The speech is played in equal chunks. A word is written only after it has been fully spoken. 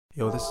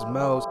Yo, this is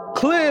Melz.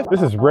 Cliff.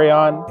 This is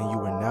Rayon. And you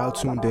are now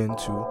tuned in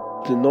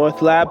to the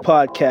North Lab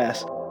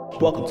Podcast.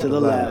 Welcome to the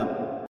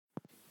lab.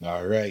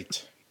 All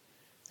right.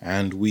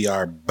 And we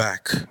are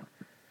back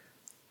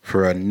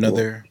for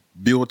another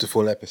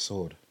beautiful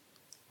episode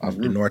of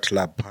the North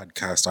Lab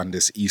Podcast on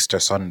this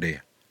Easter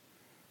Sunday.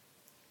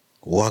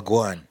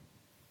 Wagwan.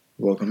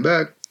 Welcome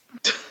back.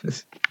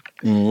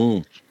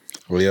 Well,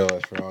 yo,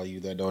 for all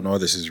you that don't know,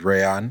 this is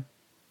Rayon.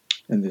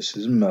 And this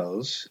is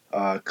Melz.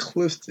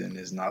 Clifton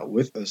is not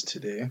with us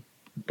today,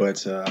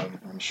 but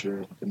I'm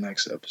sure the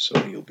next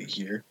episode he'll be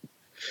here.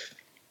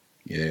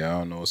 Yeah, I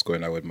don't know what's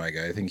going on with my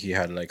guy. I think he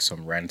had like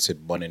some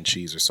rancid bun and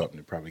cheese or something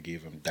that probably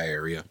gave him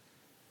diarrhea.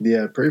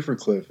 Yeah, pray for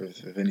Cliff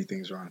if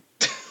anything's wrong.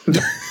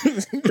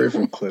 Pray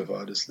for Cliff,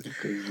 honestly,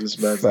 because this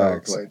man's not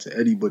replying to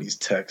anybody's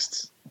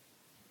texts.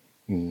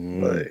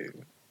 Like,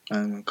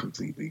 I'm a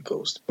completely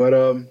ghost. But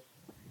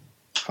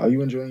how are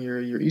you enjoying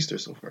your Easter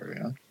so far,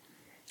 man?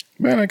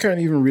 Man, I can't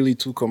even really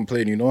too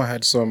complain. You know, I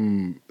had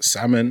some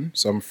salmon,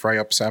 some fry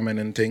up salmon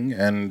and thing,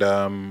 and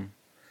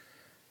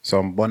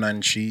some bun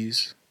and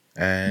cheese,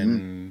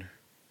 and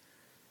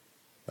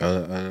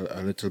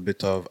a little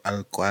bit of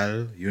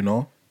alcohol, you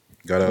know.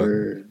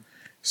 Gotta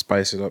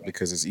spice it up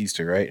because it's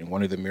Easter, right? And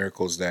one of the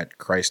miracles that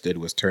Christ did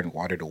was turn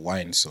water to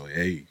wine, so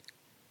hey.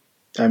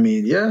 I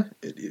mean, yeah,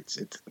 it's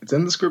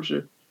in the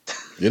scripture.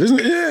 It isn't.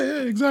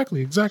 Yeah,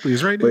 exactly. It's right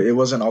there. But it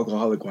wasn't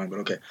alcoholic wine. But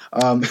okay.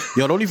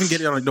 Yo, don't even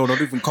get it. No,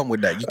 don't even come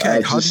with that. You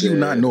can't. How do you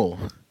not know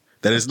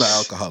that it's not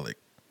alcoholic?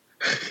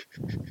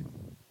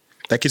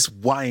 Like it's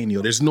wine,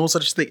 yo. There's no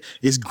such thing.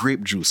 It's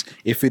grape juice.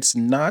 If it's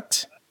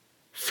not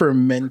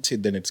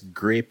fermented, then it's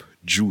grape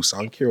juice. I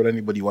don't care what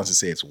anybody wants to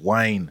say. It's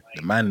wine.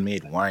 The man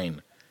made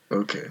wine.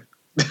 Okay.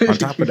 On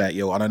top of that,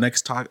 yo, on the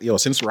next talk, yo,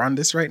 since we're on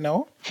this right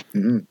now,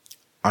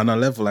 on a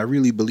level, I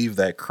really believe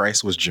that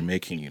Christ was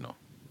Jamaican. You know.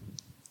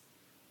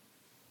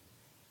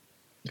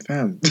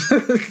 Fam.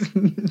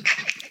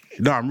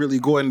 No, I'm really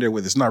going there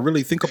with this. No,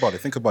 really think about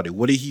it.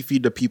 What did he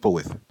feed the people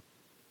with?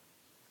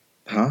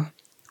 Huh?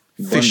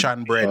 Fish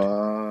and bread.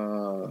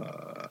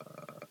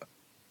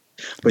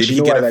 But did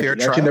he get a fair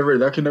trial?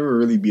 That can never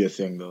really be a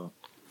thing, though.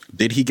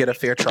 Did he get a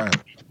fair trial?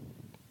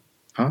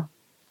 Huh?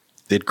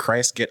 Did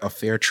Christ get a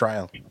fair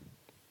trial?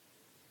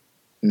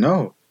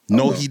 No.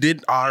 No, he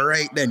didn't. All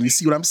right, then. You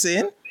see what I'm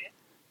saying?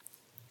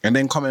 And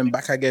then coming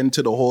back again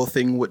to the whole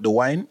thing with the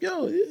wine.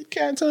 Yo, you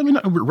can't tell me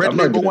nothing. Red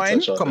label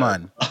wine? Come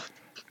on.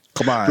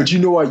 But you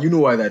know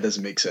why that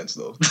doesn't make sense,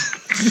 though.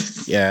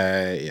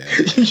 Yeah.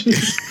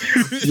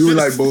 You and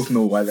I both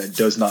know why that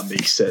does not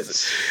make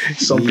sense.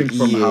 Something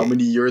from how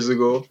many years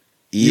ago?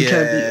 You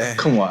can't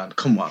be, come on.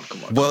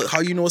 Well,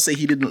 how you know say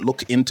he didn't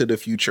look into the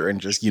future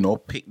and just,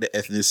 pick the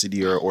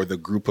ethnicity or the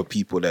group of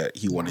people that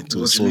he wanted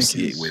to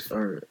associate with?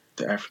 Or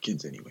the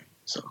Africans anyway,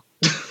 so.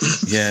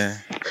 Yeah.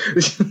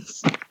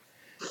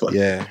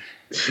 Yeah.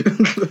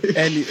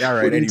 And all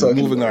right. Anyway,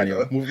 moving on,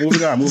 yo.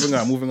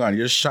 Moving on.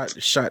 You just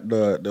shot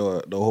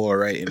the hole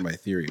right in my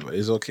theory, but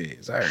it's okay.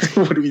 It's all right.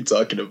 What are we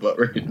talking about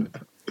right now?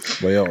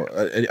 But yo,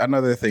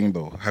 another thing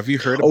though. Have you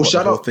heard about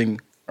the whole thing?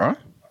 Huh?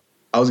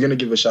 I was gonna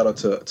give a shout out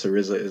to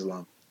Rizza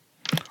Islam.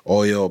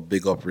 Oh yo,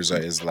 big up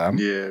Rizza Islam.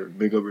 Yeah,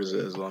 big up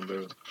Rizza Islam,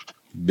 bro.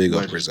 Big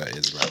up Rizza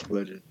Islam.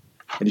 Legend.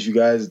 And if you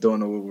guys don't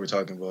know what we're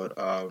talking about,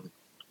 there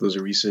was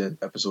a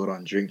recent episode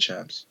on Drink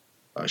Champs.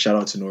 Shout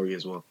out to Nori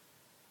as well.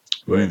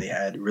 Where they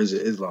had Rizza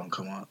Islam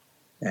come on,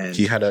 and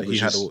he had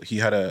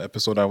a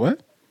episode on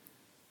what?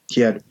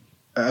 He had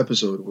an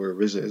episode where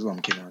Rizza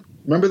Islam came on.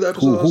 Remember the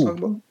episode I was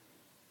talking about?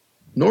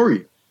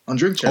 Nori on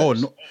Drink Champs. Oh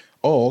no!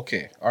 Oh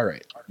okay, all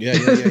right. Yeah.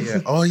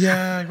 Oh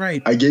yeah,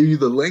 right. I gave you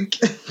the link.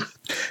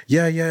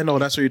 Yeah. No,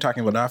 that's what you're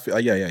talking about. Now I feel,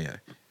 yeah.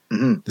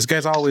 Mm-hmm. This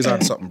guy's always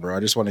on something, bro. I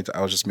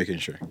was just making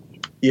sure.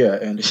 Yeah,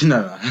 and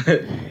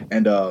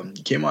and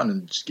he came on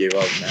and just gave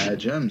out mad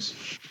gems.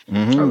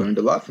 I learned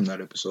a lot from that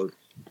episode.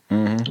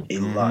 A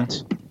lot.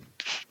 So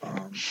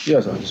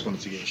I just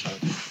wanted to give a shout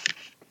out.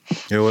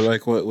 Yeah,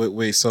 well,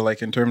 wait. So,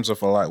 like, in terms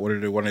of a lot, what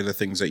are one of the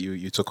things that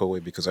you took away?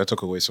 Because I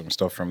took away some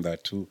stuff from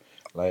that too.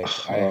 Like,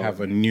 I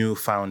have a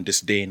newfound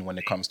disdain when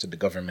it comes to the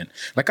government.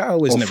 Like, I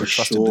always never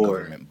trusted the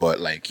government, but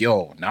like,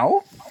 yo,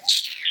 now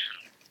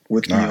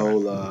with the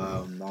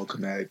whole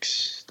Malcolm X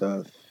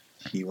stuff,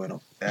 he went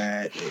off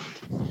that,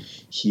 and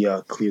he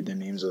cleared the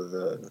names of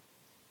the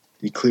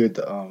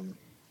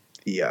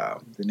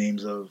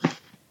names of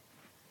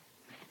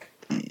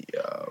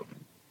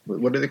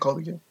what are they called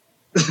again?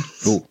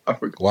 Oh, I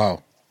forgot.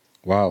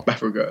 Wow. I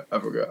forgot.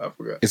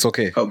 It's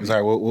okay. It's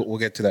all right. We'll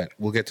get to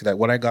that.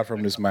 What I got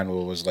from this man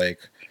was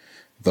like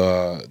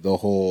the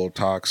whole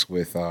talks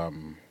with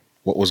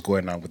what was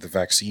going on with the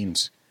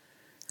vaccines,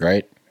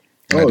 right?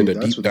 I did a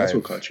deep dive. That's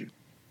what caught you.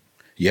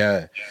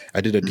 Yeah,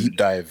 I did a deep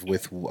dive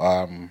with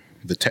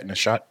the tetanus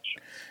shot,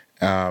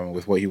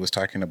 with what he was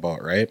talking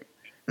about, right?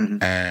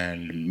 Mm-hmm.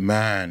 And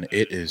man,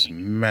 it is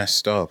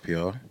messed up,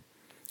 yo.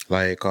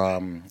 Like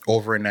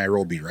over in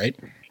Nairobi, right?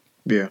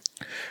 Yeah.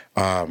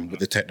 With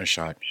the tetanus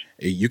shot,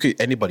 you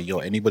could anybody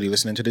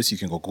listening to this, you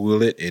can go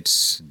Google it.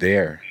 It's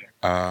there.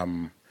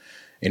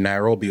 In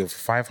Nairobi, of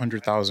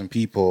 500,000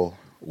 people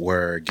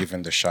were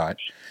given the shot,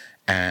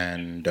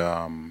 and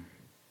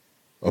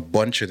a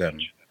bunch of them,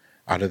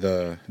 out of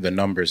the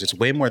numbers, it's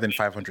way more than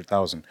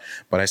 500,000.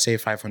 But I say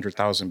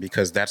 500,000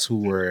 because that's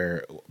who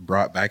were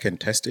brought back and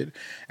tested,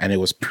 and it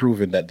was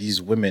proven that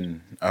these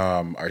women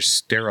are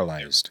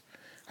sterilized,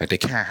 like they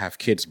can't have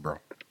kids, bro.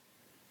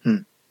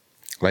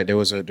 Like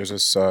there's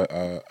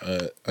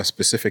a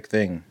specific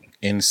thing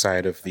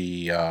inside of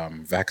the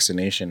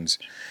vaccinations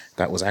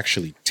that was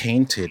actually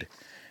tainted,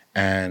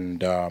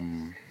 and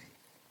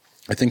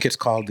I think it's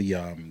called the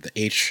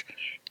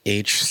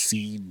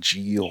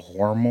HCG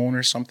hormone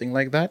or something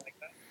like that.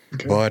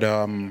 Okay. But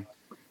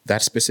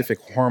that specific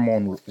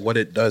hormone, what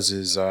it does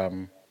is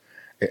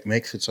it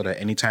makes it so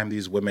that anytime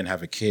these women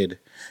have a kid,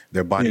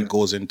 their body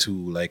goes into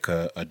like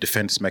a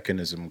defense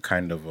mechanism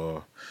kind of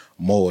a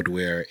mode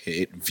where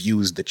it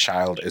views the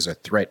child as a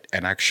threat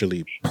and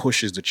actually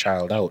pushes the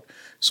child out.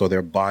 So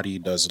their body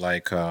does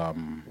like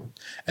an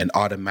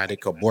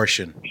automatic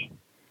abortion.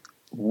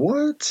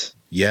 What?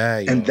 Yeah.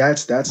 And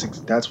that's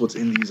what's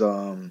in these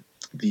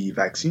the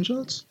vaccine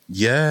shots?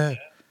 Yeah.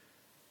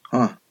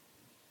 Huh.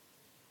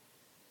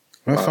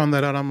 When I found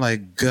that out, I'm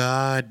like,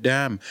 God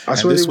damn. I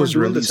swear they weren't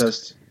doing the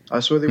test. I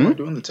swear they weren't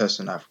doing the test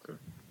in Africa.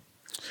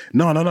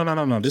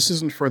 No. This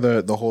isn't for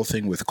the whole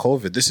thing with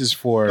COVID. This is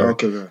for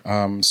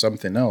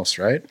something else,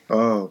 right?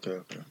 Oh, okay.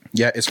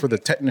 Yeah, it's for the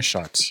tetanus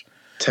shots.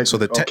 So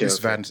the tetanus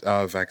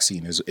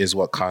vaccine is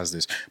what caused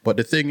this. But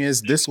the thing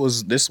is, this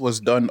was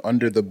done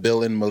under the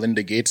Bill and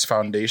Melinda Gates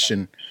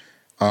Foundation,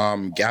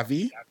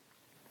 Gavi.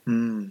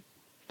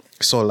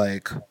 So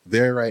like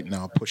they're right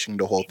now pushing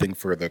the whole thing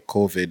for the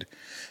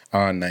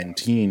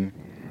COVID-19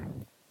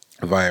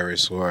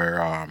 virus,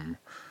 or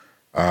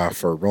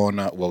for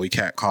Rona. Well, we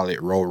can't call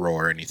it Ro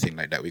or anything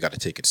like that. We got to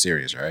take it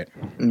serious, right?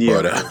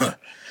 Yeah.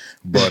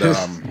 But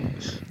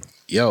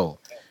yo,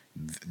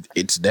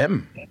 it's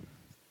them.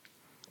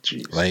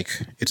 Jeez.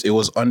 Like it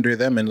was under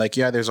them, and like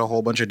there's a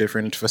whole bunch of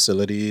different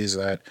facilities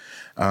that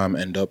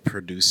end up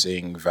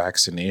producing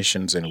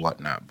vaccinations and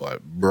whatnot.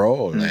 But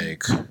bro,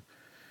 like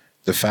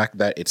the fact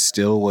that it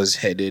still was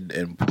headed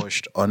and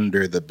pushed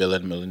under the Bill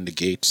and Melinda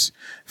Gates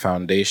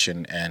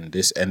Foundation, and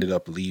this ended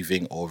up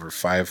leaving over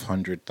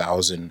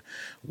 500,000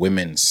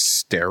 women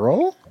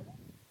sterile.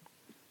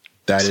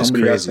 That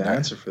Somebody is crazy. Has to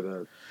answer for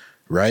that,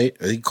 right?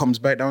 It comes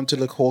back down to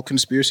the whole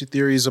conspiracy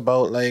theories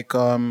about like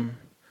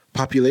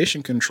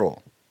population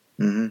control.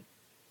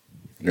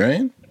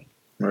 Right?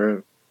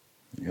 Right.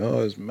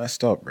 Yo, it's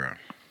messed up, bro.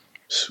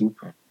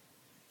 Super.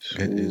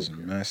 It is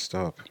messed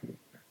up.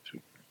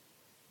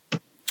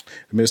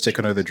 Let me just take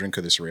another drink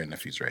of this Ray and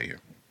Nephews right here.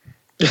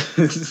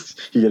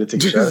 You gotta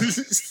take a shot.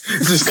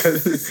 Just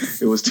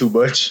cause it was too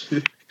much.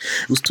 It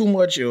was too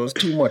much.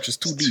 It's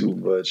too deep. Too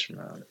much,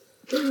 man.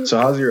 So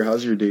how's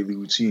your daily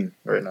routine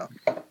right now?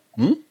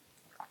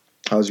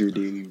 How's your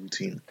daily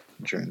routine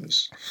during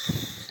this?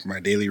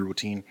 My daily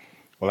routine.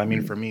 Well, I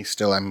mean, for me,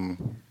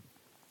 I'm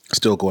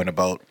still going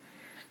about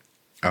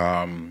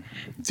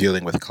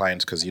dealing with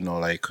clients because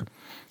like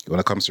when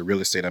it comes to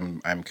real estate,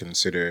 I'm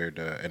considered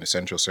an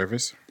essential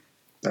service.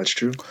 That's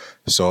true.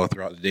 So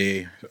throughout the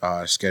day,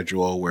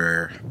 schedule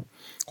where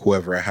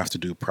whoever I have to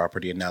do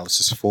property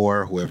analysis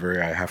for,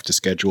 whoever I have to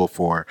schedule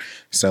for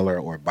seller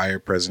or buyer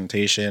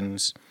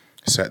presentations,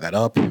 set that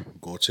up,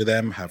 go to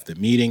them, have the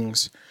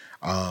meetings,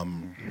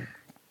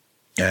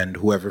 and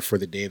whoever for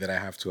the day that I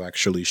have to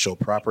actually show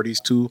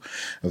properties to.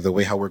 The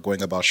way how we're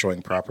going about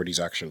showing properties,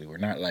 actually, we're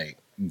not like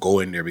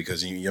going there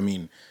because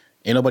ain't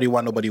nobody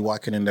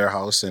walking in their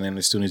house, and then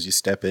as soon as you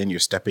step in, you're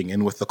stepping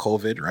in with the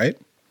COVID, right?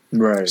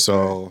 Right.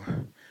 So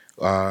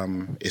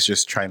it's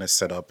just trying to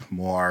set up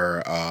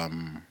more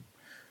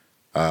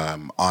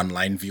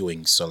online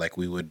viewing. So like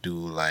we would do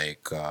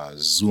like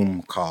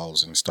Zoom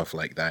calls and stuff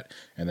like that.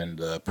 And then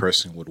the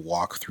person would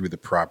walk through the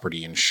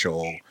property and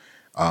show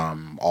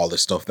all the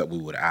stuff that we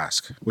would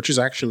ask, which is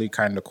actually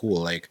kind of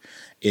cool. Like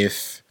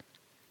if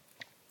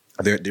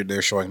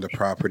they're showing the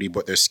property,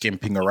 but they're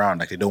skimping around.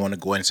 Like they don't want to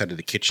go inside of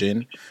the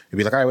kitchen. You'd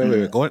be like, all right,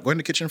 wait. Go in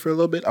the kitchen for a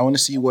little bit. I want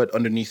to see what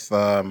underneath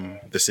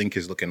the sink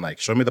is looking like.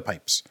 Show me the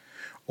pipes.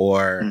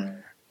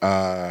 Or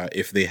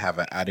if they have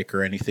an attic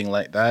or anything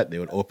like that, they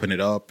would open it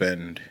up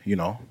and,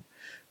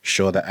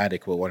 show the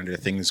attic. Well, one of the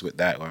things with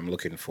that, what I'm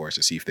looking for is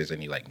to see if there's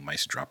any like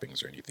mice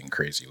droppings or anything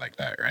crazy like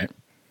that, right?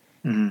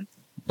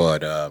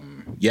 But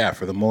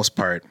for the most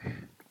part,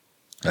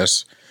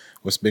 that's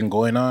what's been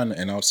going on.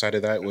 And outside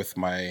of that, with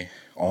my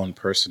own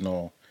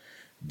personal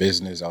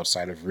business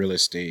outside of real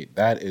estate,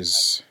 that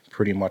is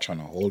pretty much on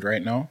a hold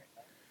right now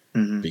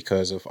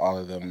because of all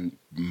of the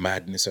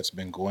madness that's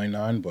been going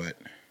on. But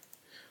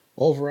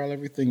overall,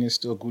 everything is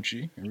still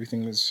Gucci.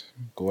 Everything is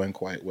going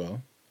quite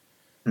well.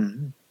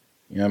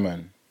 Yeah,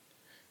 man.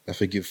 I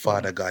forgive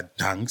Father God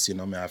thanks. I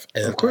have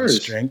health and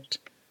strength.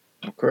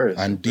 Of course.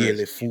 And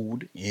daily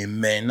food.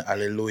 Amen.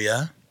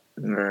 Hallelujah.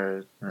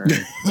 Right.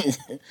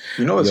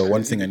 What's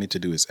one thing I need to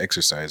do is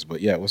exercise.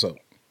 But yeah, what's up?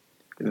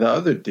 The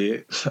other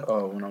day,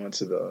 when I went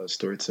to the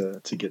store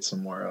to get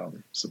some more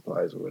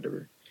supplies or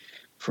whatever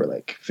for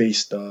like face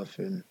stuff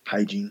and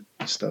hygiene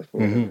stuff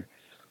or whatever,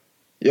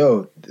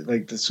 Yo,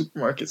 like the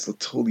supermarkets look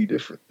totally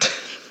different.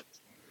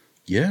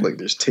 Yeah. Like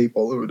there's tape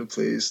all over the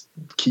place,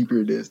 keep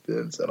your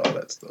distance and all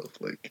that stuff.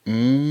 Like,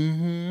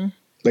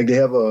 like they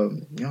have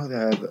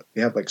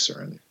they have like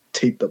certain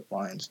taped up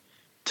lines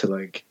to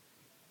like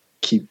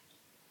keep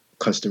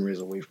customers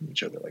away from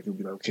each other. Like it'll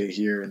be like, okay,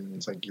 here, and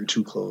it's like you're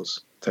too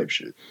close type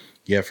shit.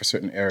 Yeah, for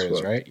certain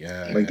areas, right?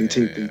 Yeah. Like they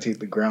tape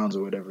the grounds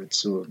or whatever,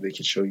 so they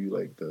can show you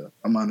like the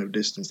amount of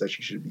distance that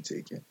you should be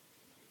taking.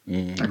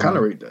 I kind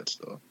of rate that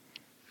stuff.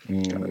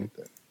 Kind of rate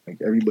that. Like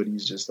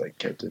everybody's just like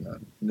kept in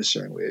a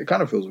certain way. It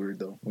kind of feels weird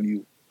though when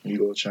you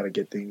go try to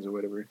get things or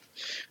whatever.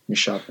 You're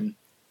shopping.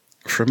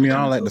 For me, I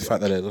don't like the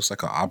fact that it looks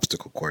like an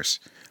obstacle course.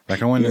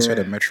 Like I went inside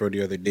the metro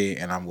the other day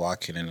and I'm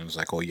walking and it was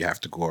like, oh, you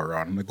have to go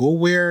around. I'm like, go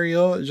where,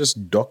 yo? It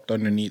just ducked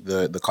underneath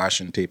the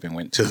caution tape and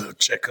went to the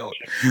checkout.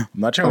 I'm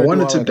not trying I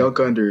wanted to duck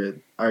under it.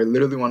 I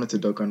literally wanted to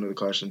duck under the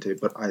caution tape,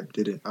 but I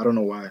didn't. I don't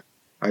know why.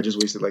 I just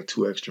wasted like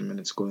 2 extra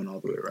minutes going all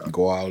the way around.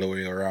 Go all the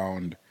way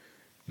around.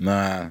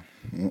 Nah.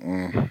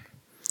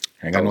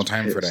 I ain't got no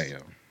time for that, yo.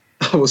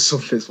 I was so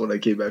pissed when I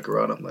came back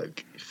around. I'm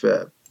like,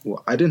 fab.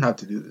 Well, I didn't have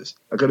to do this.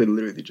 I could have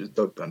literally just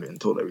ducked under and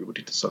told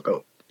everybody to suck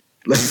out.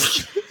 Like,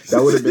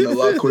 that would have been a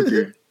lot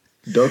quicker.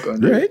 Duck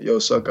under. Right? Yo,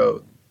 suck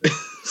out.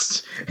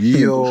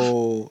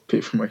 Yo.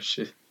 Pay for my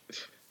shit.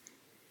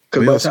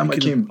 Because by the time I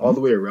came all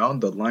the way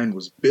around, the line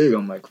was big.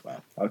 I'm like,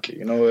 fine. Okay,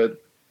 you know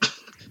what?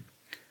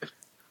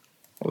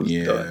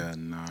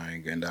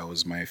 And that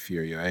was my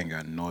fear, yo. I ain't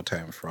got no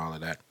time for all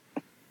of that.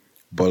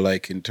 But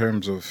like in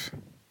terms of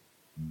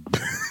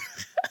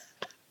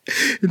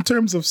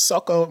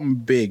suck out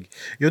and big,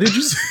 yo, did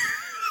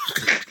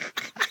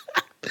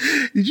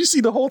you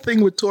see the whole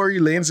thing with Tory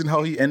Lanez and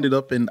how he ended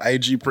up in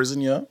IG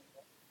prison, yo?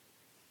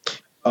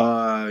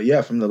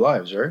 Yeah, from the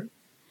lives, right?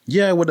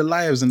 Yeah, with the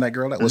lives and that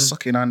girl that was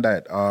sucking on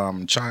that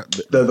child.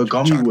 The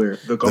gummy worm.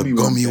 The gummy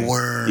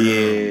worm.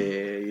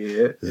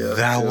 Yeah.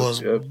 That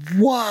was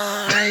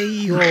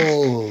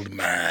wild,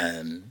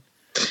 man.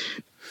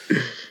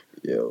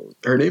 Yo,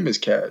 her name is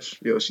Cash.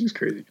 Yo, she's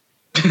crazy.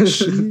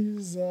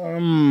 She's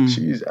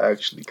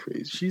actually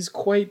crazy. She's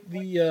quite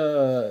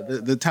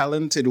the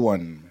talented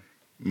one.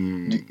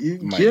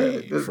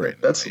 Friend.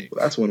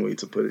 That's one way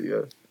to put it.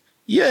 Yeah.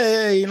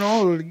 Yeah, you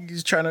know,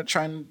 he's trying to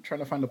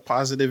find a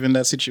positive in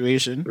that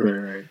situation.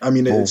 Right. I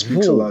mean, it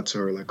speaks a lot to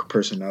her like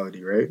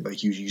persona,lity, right?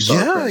 Like you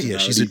saw. Yeah.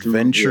 She's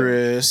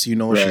adventurous. You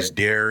know, she's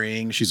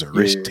daring. She's a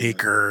risk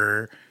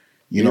taker.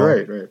 You know,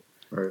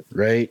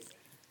 right.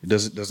 It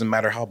doesn't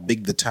matter how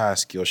big the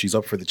task, yo. She's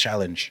up for the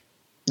challenge.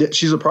 Yeah,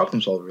 she's a problem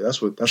solver.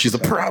 She's a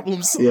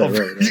problem solver. Yeah,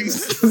 right.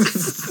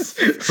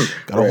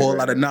 Got a whole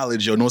lot of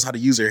knowledge, yo. Knows how to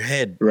use her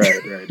head.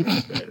 Right.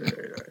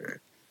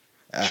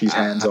 She's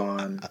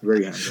hands-on.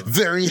 Very hands-on.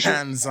 Very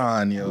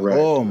hands-on, yo. Right.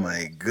 Oh,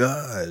 my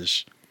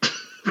gosh.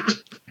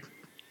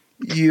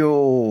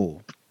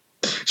 Yo.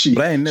 She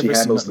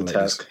handles the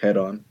task head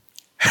on.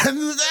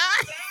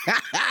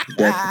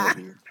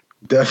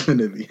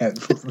 Definitely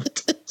handles the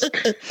task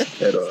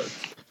head on.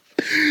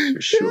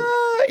 For sure.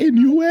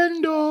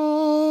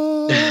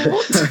 Innuendo.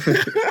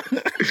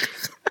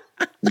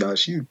 Nah,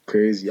 she's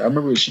crazy. I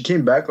remember she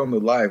came back on the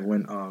live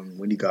when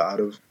he got out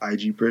of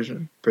IG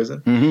prison.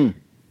 Mm-hmm.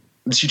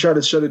 She tried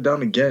to shut it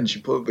down again.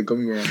 She pulled up the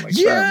gummy worm. I'm like,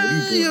 what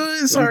are you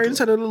doing? Sorry,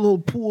 inside a little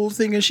pool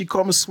thing, and she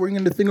comes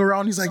swinging the thing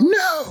around. He's like,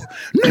 no.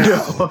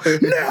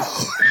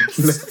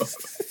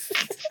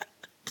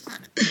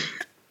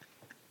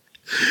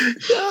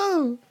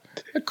 Yo,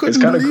 I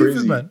couldn't believe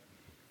it, man.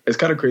 It's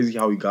kind of crazy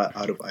how he got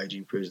out of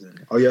IG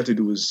prison. All you have to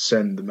do is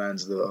send the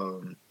man's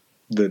the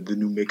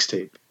new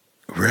mixtape.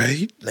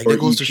 Right? Like it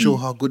goes to show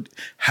how good.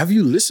 Have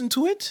you listened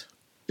to it?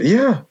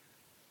 Yeah.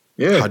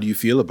 How do you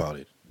feel about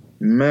it?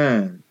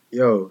 Man,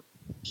 yo,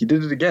 he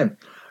did it again.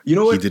 You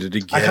know what? He did it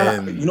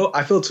again.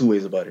 I feel two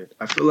ways about it.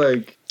 I feel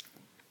like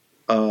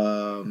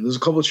there's a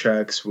couple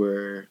tracks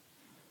where,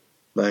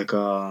 like,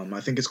 I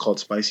think it's called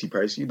Spicy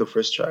Pricey, the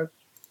first track.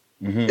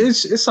 Mm-hmm.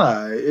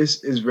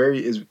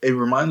 It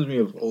reminds me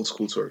of old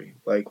school Tory,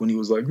 like when he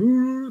was like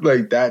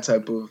that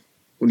type of,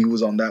 when he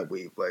was on that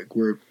wave, like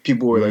where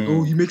people were like,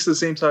 oh, he makes the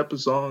same type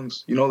of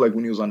songs, you know, like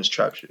when he was on his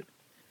trap shit.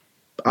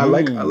 I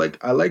like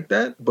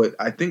that, but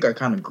I think I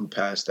kind of grew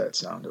past that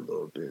sound a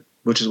little bit,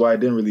 which is why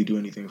it didn't really do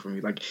anything for me.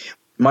 Like,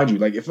 mind you,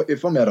 like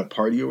if I'm at a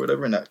party or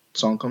whatever and that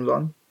song comes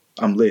on,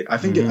 I'm lit. I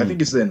think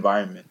it's the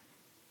environment.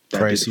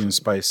 Pricey and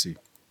spicy.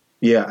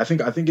 Yeah, I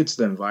think it's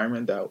the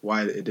environment that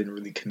why it didn't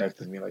really connect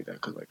with me like that,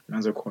 because like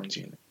man's are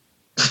quarantining.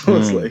 So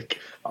it's like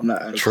I'm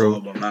not at a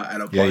club, I'm not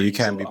at a party. Yeah, you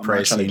can't be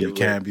pricey and you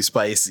can't be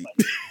spicy.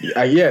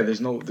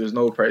 There's no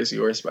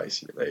pricey or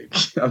spicy. Like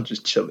I'm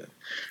just chilling,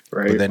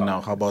 right? But then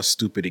now, how about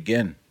Stupid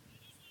Again?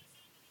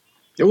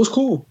 It was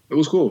cool. It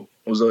was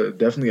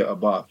definitely a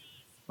bop.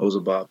 It was a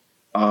bop.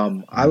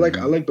 I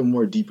like the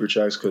more deeper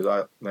tracks because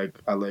I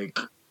like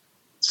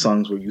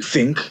songs where you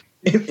think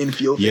and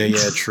feel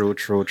things. Yeah, true.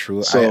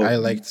 So, I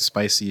liked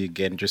Spicy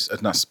Again,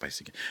 not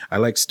Spicy Again. I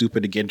like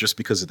Stupid Again just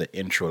because of the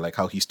intro, like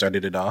how he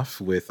started it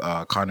off with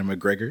Conor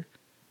McGregor.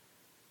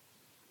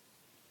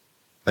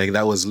 Like,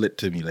 that was lit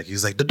to me. Like,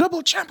 he's like, the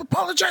double champ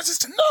apologizes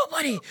to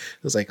nobody.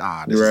 It was like,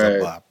 this is a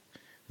bop.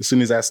 As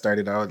soon as that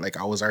started, I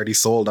was already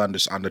sold on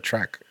the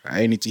track. I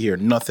didn't need to hear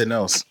nothing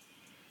else.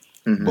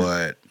 Mm-hmm.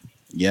 But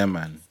yeah,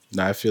 man.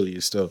 Nah, I feel you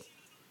still.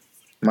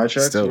 My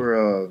tracks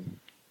were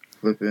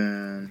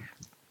flipping.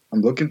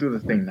 I'm looking through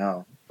the thing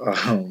now.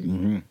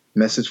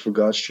 Message for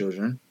God's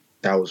Children.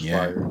 That was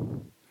fire.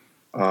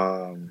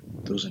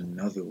 There was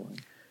another one.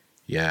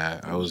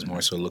 Yeah, I was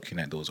more so looking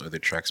at those other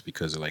tracks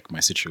because of like my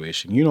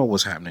situation. You know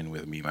what's happening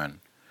with me, man.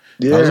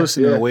 Yeah, I was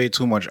listening to way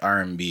too much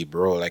R&B,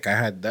 bro. Like I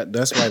had that.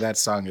 That's why that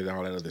song and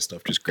all that other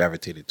stuff just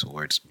gravitated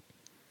towards me.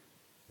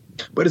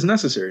 But it's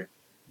necessary.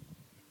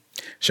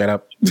 Shut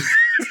up.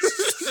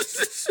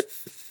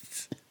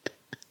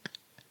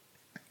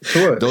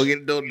 What? Don't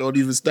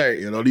even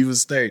start. Don't even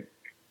start.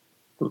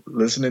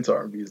 Listening to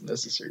R&B is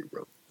necessary,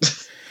 bro.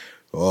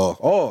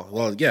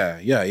 Well, yeah.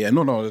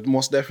 No,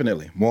 most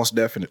definitely.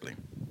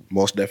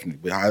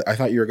 But I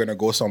thought you were gonna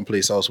go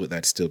someplace else with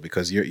that still,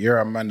 because you're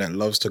a man that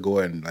loves to go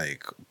and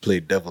like play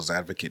devil's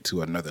advocate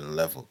to another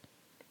level.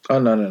 Oh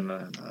no.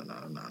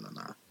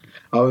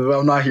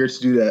 I'm not here to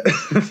do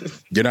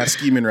that. You're not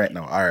scheming right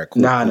now. All right,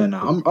 cool. Nah.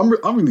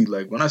 I'm really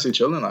like, when I say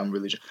chilling, I'm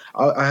really.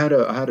 I had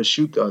a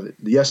shoot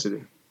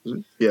yesterday.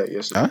 Yeah,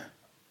 yesterday. Huh?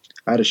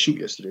 I had a shoot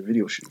yesterday,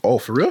 video shoot. Oh,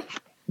 for real?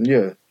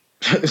 Yeah.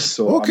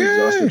 So okay.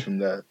 I'm exhausted from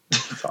that.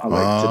 So I'm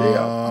like, today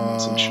I'm on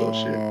some chill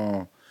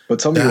shit. But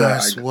tell me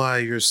why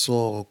you're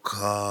so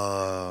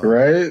calm.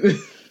 Right?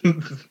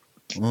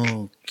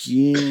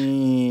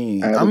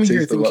 Okay. I'm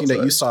here thinking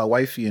that you saw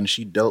wifey and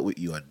she dealt with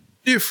you a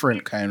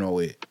different kind of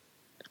way.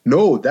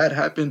 No, that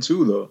happened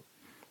too, though.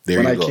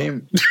 There when you go. I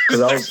came,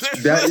 because I was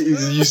that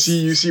is,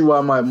 you see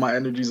why my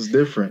energies is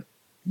different.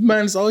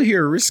 Man's out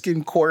here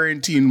risking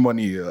quarantine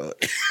money. No.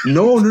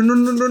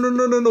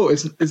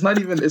 It's not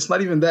even that. It's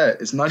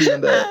not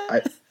even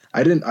that.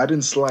 I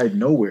didn't slide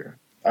nowhere.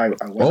 I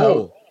went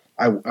out.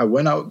 I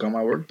went out, got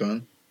my work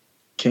done,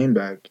 came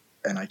back,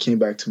 and I came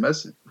back to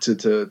message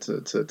to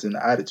an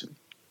attitude.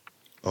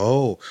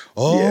 Oh.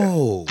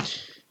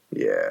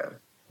 Yeah.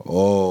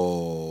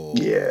 Oh.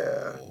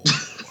 Yeah.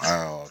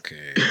 Wow.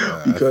 Okay.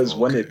 Because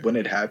when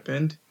it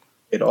happened,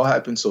 it all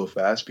happened so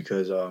fast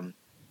because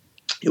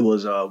it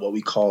was what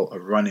we call a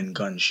run and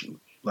gun shoot,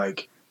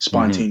 like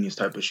spontaneous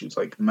type of shoots.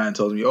 Like the man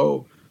tells me,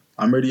 "Oh,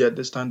 I'm ready at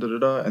this time,"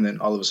 and then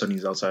all of a sudden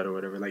he's outside or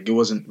whatever. Like it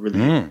wasn't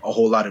really a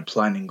whole lot of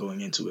planning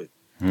going into it.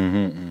 You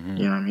know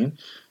what I mean?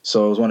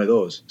 So it was one of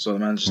those. So the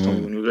man just told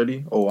me when he was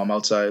ready. Oh, I'm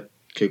outside.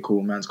 Okay,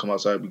 cool. Man's come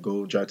outside. We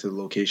go drive to the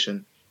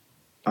location.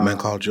 Man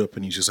called you up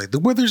and he's just like, "The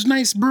weather's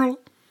nice, bro."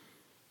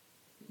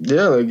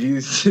 Yeah, like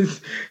he's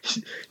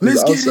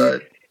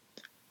outside.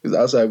 He's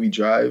outside. We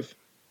drive.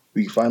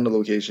 We find the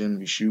location.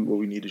 We shoot what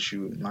we need to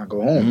shoot, and I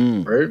go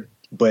home. Right?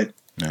 But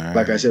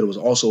like I said, it was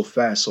also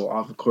fast. So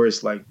of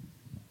course, like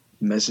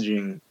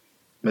messaging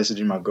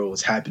my girl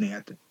was happening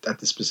at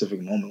the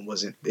specific moment.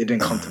 It didn't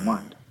come to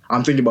mind.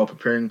 I'm thinking about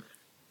preparing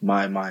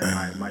my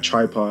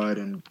tripod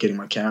and getting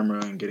my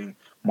camera and getting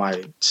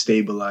my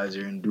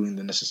stabilizer and doing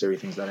the necessary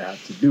things that I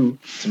have to do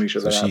to make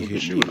sure that I have a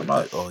shoot. I'm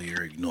not, oh,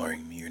 you're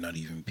ignoring me. You're not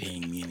even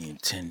paying me any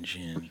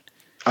attention.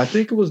 I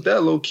think it was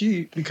that low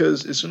key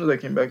because as soon as I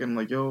came back, I'm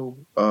like, yo,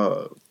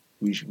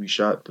 we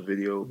shot the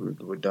video.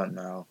 We're done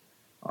now.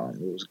 It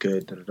was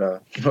good. Da, da, da.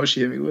 You know what she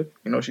hit me with?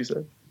 You know what she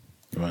said?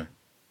 What?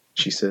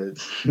 She said,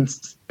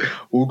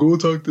 "We'll go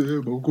talk to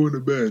him. I'm going to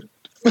bed."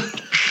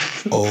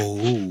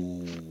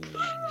 Oh.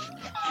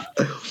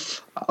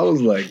 I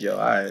was like, yo, all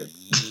right,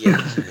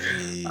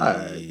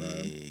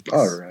 man.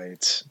 All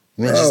right.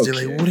 Man, just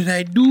like, what did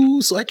I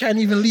do? So I can't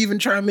even leave and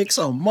try to make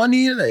some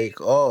money?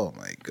 Like, oh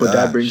my god. But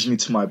that brings me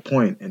to my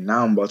point, and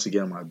now I'm about to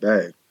get in my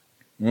bag.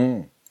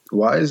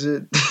 Why is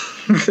it?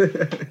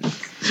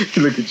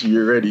 Look at you,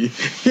 you're ready.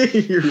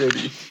 You're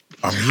ready.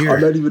 I'm here. I'm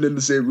not even in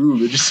the same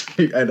room. I'm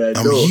here. I know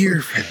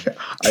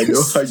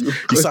how you.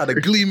 You saw the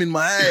gleam in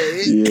my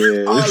eye.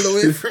 Yeah. All the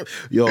way from.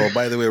 Yo,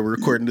 by the way, we're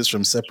recording this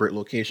from separate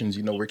locations.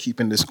 You know, we're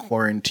keeping this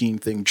quarantine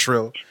thing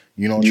trill.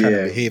 You know, trying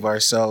to behave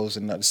ourselves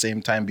and at the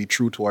same time be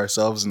true to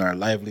ourselves and our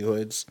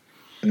livelihoods.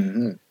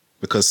 Mm-hmm.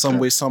 Because some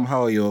way,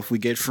 somehow, yo, if we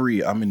get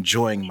free, I'm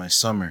enjoying my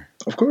summer.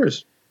 Of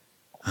course.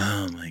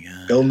 Oh my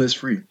god. Illness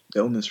free.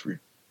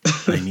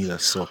 I need a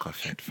soca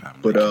fit, fam.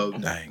 But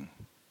dying.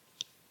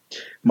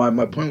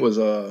 My point was,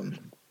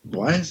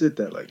 why is it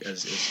that like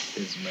as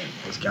men,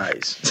 as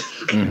guys,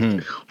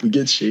 we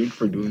get shamed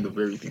for doing the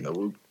very thing that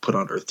we're put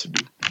on earth to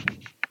do?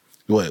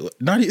 Wait,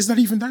 it's not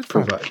even that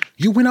fun.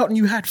 You went out and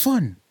you had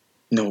fun.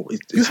 No,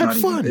 you had not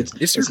fun. Even,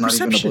 it's not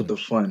even about the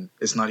fun.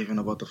 It's not even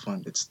about the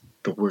fun. It's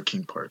the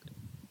working part.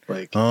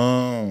 Like,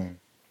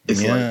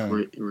 it's like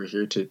we're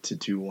here to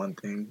do one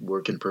thing,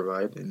 work and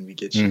provide, and we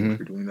get shamed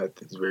for doing that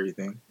very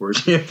thing,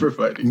 working and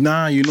providing.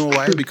 Nah, you know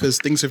why? Because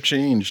things have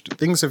changed.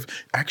 Things have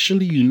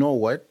actually, you know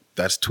what?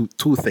 That's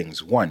two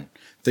things. One,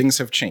 things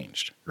have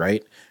changed,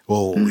 right?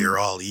 Oh, we're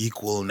all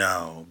equal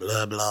now.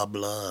 Blah blah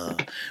blah.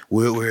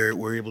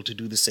 We're able to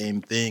do the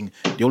same thing.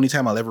 The only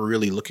time I'll ever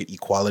really look at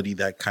equality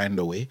that kind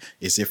of way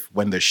is if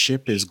when the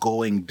ship is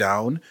going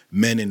down,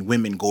 men and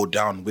women go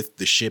down with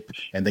the ship,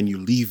 and then you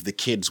leave the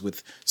kids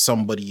with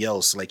somebody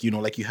else, like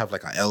like you have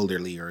like an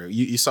elderly or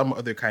you some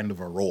other kind of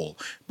a role.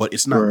 But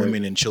it's not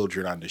women and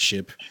children on the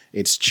ship.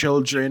 It's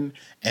children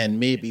and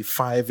maybe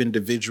 5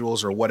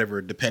 individuals or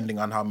whatever, depending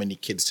on how many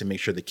kids, to make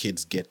sure the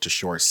kids get to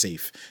shore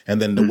safe, and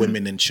then the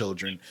women and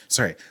children.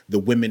 The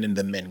women and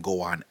the men go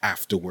on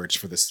afterwards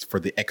for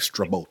the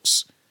extra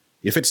boats.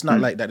 If it's not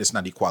like that, it's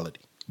not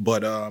equality.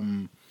 But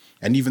and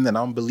even then,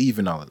 I don't believe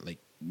in all it. Like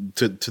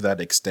to that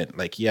extent.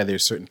 Like, yeah,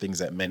 there's certain things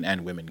that men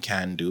and women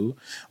can do,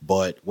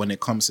 but when it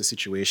comes to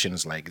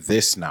situations like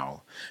this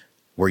now,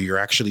 where you're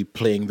actually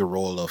playing the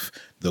role of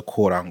the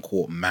quote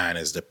unquote man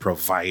as the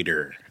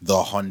provider,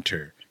 the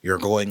hunter, you're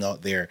going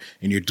out there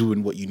and you're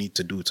doing what you need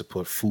to do to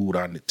put food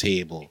on the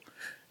table.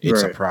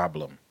 It's a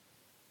problem.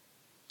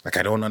 Like,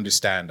 I don't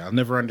understand. I'll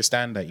never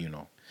understand that,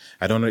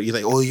 I don't know. You're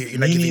like, oh, you're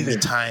not giving me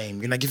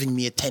time. You're not giving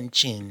me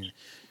attention.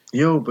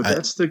 Yo, but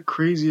that's the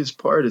craziest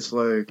part. It's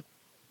like,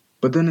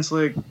 but then it's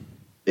like,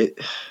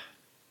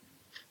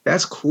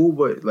 that's cool,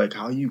 but like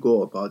how you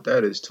go about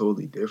that is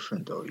totally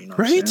different, though. You know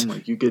what I'm saying?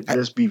 Like, you could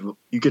just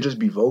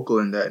be vocal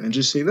in that and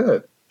just say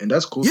that, and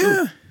that's cool. Yeah.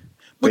 Too.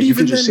 But like,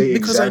 even then,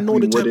 because I know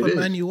the type of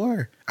man you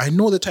are. I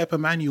know the type of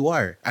man you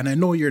are. And I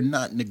know you're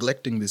not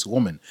neglecting this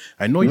woman.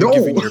 I know you're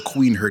giving your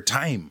queen her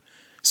time.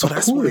 So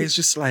that's why it's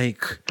just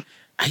like,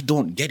 I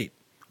don't get it.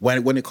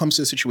 When it comes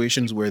to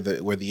situations where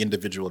the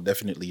individual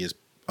definitely is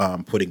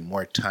putting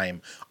more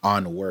time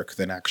on work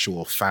than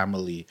actual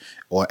family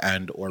or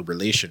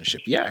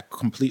relationship. Yeah,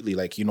 completely.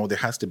 Like, there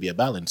has to be a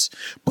balance.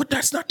 But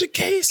that's not the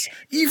case.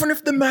 Even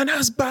if the man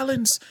has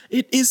balance,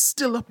 it is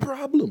still a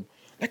problem.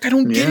 Like, I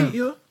don't get it,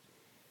 yo.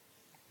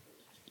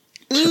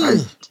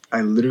 I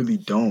literally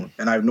don't.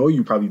 And I know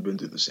you've probably been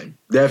through the same.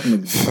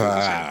 Definitely.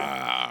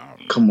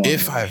 Come on.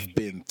 If I've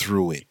been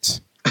through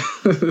it.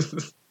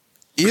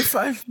 If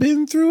I've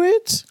been through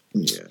it.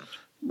 Yeah.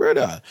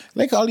 Brother.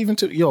 Like, I'll even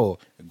go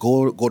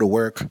to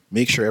work,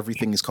 make sure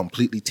everything is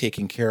completely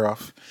taken care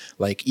of.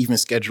 Like, even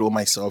schedule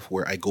myself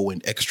where I go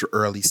in extra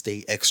early,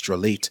 stay extra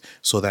late,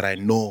 so that I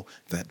know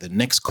that the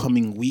next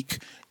coming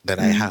week that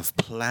I have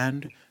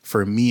planned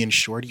for me and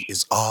Shorty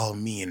is all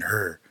me and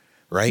her.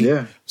 Right?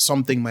 Yeah.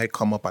 Something might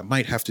come up. I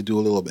might have to do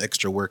a little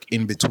extra work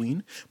in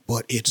between,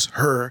 but it's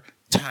her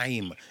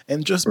time.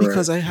 And just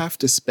because I have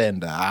to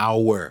spend an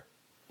hour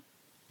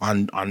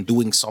on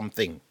doing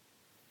something,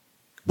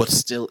 but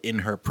still in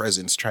her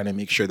presence, trying to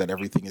make sure that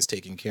everything is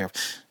taken care of.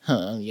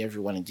 All you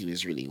ever want to do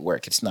is really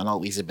work. It's not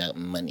always about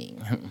money.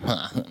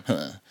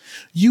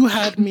 You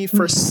had me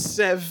for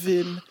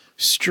 7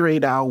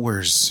 straight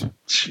hours.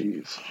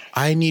 Jeez.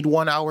 I need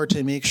 1 hour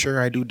to make sure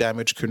I do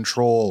damage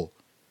control.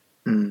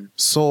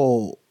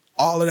 So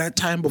all of that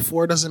time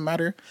before doesn't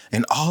matter,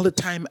 and all the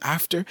time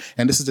after.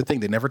 And this is the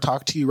thing, they never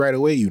talk to you right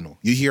away. You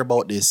hear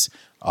about this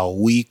a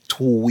week,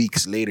 2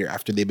 weeks later,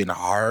 after they've been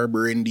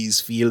harboring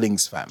these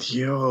feelings, fam.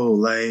 Yo,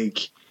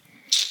 like,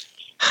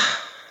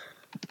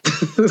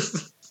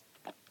 it's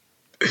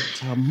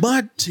a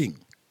mad thing.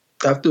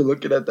 After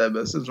looking at that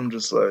message, I'm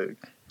just like,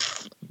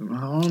 I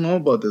don't know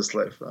about this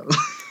life, fam.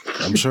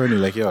 I'm sure you're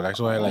like, yo, that's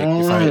why, like,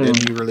 if I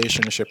any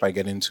relationship I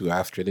get into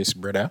after this,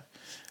 brother,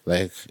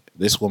 like,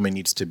 this woman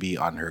needs to be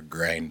on her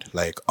grind,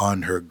 like,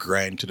 on her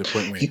grind to the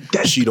point where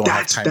she don't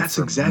have time for me. That's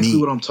exactly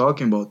what I'm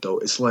talking about, though.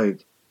 It's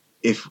like,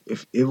 if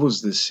it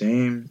was the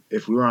same,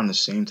 if we were on the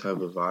same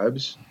type of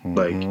vibes,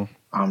 like,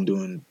 I'm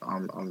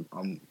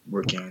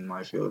working in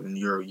my field and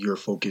you're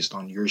focused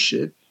on your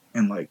shit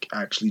and, like,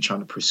 actually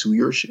trying to pursue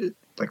your shit,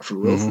 like, for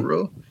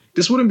real,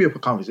 this wouldn't be a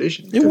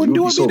conversation. It wouldn't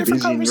be so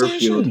busy in your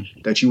field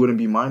that you wouldn't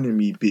be minding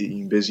me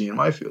being busy in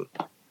my field.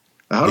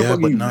 But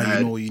now you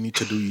know what you need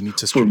to do. You need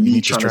to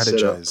strategize.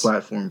 Set up a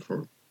platform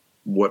for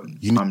what I'm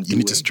doing. You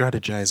need to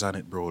strategize on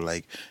it, bro.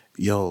 Like,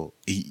 yo,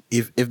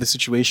 if the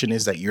situation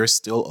is that you're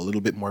still a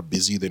little bit more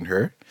busy than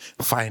her,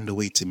 find a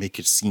way to make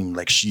it seem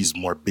like she's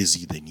more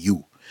busy than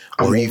you.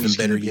 Or even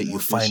better yet, you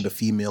find a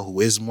female who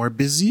is more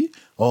busy.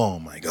 Oh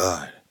my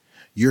God,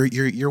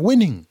 you're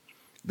winning.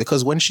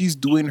 Because when she's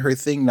doing her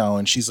thing now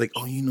and she's like,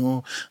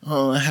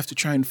 I have to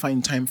try and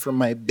find time for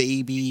my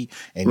baby.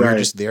 And you're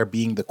just there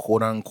being the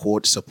quote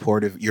unquote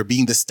supportive. You're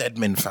being the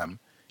Stedman, fam.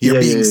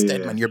 You're being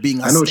Stedman. You're being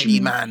a steady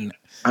man.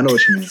 I know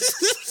what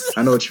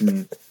you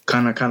mean.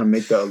 Kind of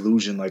make the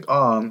illusion like,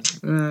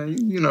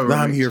 you know.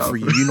 I'm here for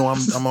you.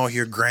 I'm out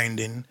here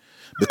grinding.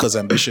 Because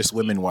ambitious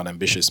women want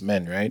ambitious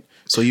men, right?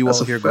 So you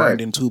all here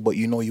grinding too, but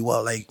you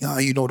all like,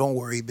 don't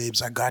worry,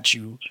 babes, I got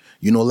you.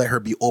 Let her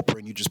be Oprah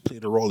and you just play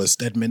the role of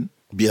Stedman.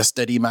 Be a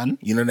steady man,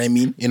 you know what I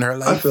mean, in her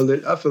life.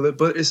 I feel it,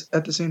 but it's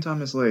at the same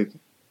time, it's like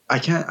I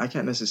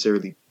can't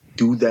necessarily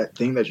do that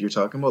thing that you're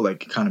talking about,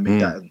 like kind of make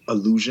that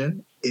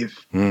illusion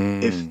if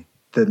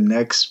the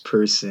next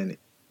person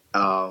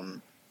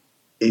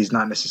is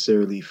not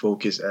necessarily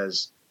focused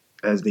as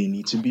as they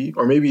need to be,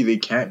 or maybe they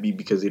can't be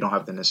because they don't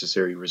have the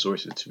necessary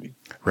resources to be.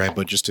 Right,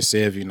 but just to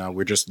save you now,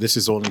 this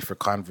is only for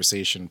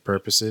conversation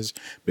purposes,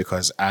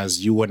 because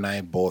as you and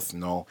I both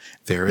know,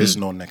 there is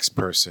no next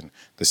person.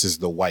 This is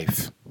the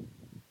wife.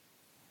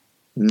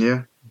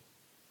 Yeah.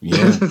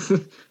 Yeah.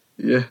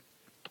 Yeah.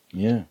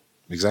 Yeah.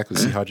 Exactly.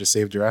 See how I just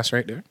saved your ass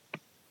right there?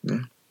 Yeah.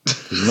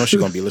 You know she's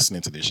going to be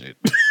listening to this shit.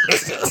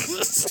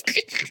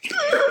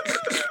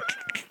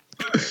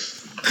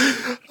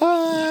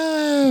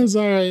 It's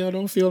all right. I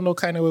don't feel no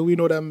kind of way. We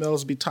know that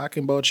Melz be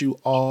talking about you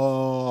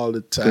all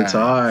the time. The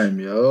time,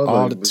 yo.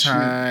 All the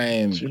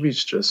time. She be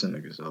stressing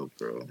niggas out,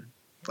 bro.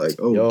 Like,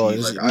 oh, yo,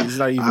 like, I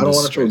don't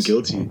want to feel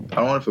guilty. I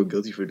don't want to feel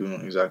guilty for doing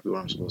exactly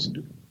what I'm supposed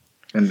to do.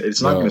 And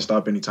it's not going to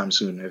stop anytime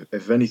soon.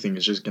 If anything,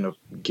 it's just going to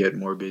get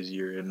more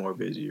busier and more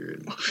busier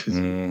and more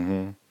busier.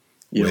 Mm-hmm.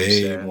 You know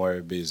way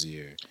more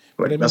busier.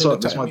 Like, that's my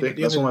thing.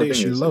 That's what my thing is.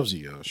 She loves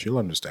you, yo. She'll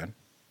understand.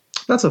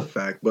 That's a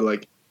fact. But,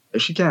 like,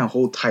 if she can't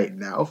hold tight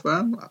now,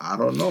 fam, I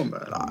don't know,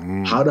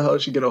 man. How the hell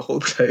is she going to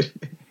hold tight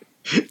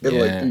in,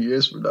 like, 3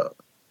 years from now?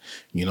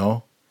 You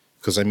know?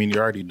 Because, I mean,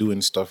 you're already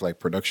doing stuff like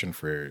production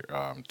for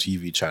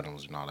TV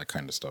channels and all that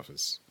kind of stuff.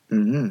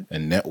 And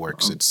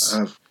networks. I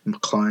have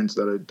clients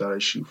that I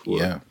shoot for.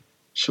 Yeah.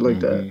 Shit like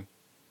that.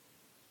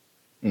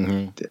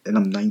 Mm-hmm. And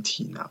I'm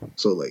 19 now.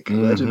 So, like,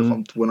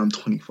 imagine when I'm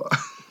 25.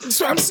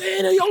 That's what I'm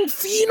saying. A young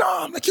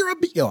phenom. Like, you're a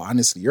beast. Yo,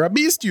 honestly, you're a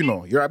beast, you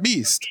know. You're a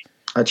beast.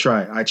 I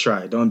try.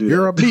 Don't do that.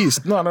 You're a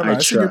beast. No. I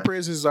sing your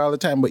praises all the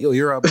time, but, yo,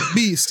 you're a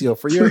beast, yo.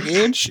 For your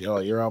age, yo,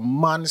 you're a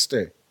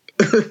monster.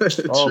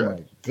 Oh, my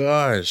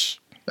gosh.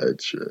 I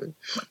try.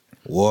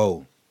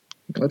 Whoa.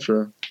 I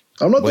try.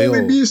 I'm not the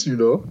only beast, you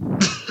know.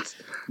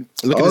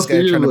 Look at this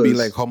guy trying to be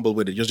like humble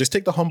with it. Just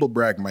take the humble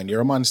brag, man.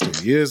 You're a monster.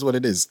 Here's what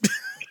it is.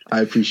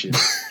 I appreciate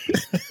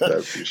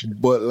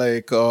it. But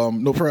like,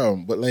 no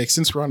problem. But like,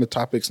 since we're on the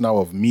topics now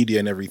of media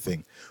and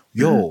everything,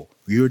 you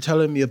were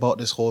telling me about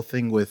this whole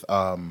thing with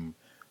Bhad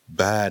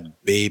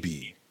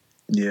Bhabie.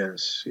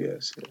 Yes.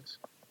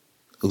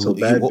 So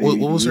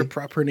what was her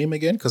proper name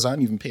again? Because I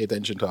don't even pay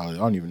attention to all. I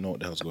don't even know what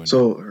the hell's going on.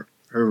 So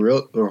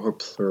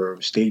her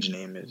stage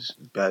name is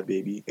Bhad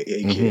Bhabie,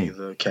 aka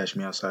the Catch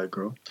Me Outside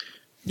girl.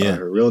 Yeah.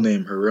 Her real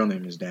name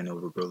is Daniel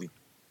Bergoli.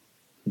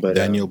 But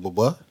Daniel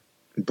Baba?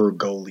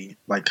 Bergoli,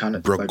 like kind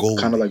of like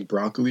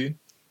broccoli,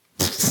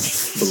 but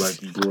like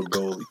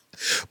Bergoli.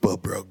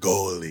 But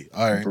Bergoli,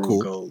 all right,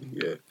 Bergoli, cool.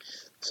 Yeah.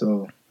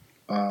 So,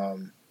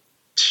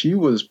 she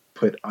was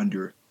put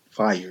under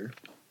fire,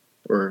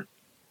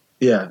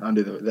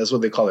 that's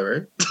what they call it,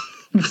 right?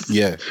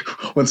 Yeah.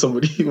 when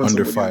somebody's in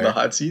the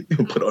hot seat, they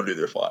put under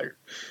their fire.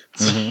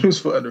 So she was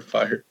put under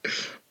fire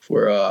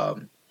for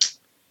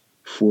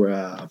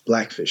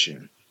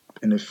blackfishing.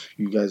 And if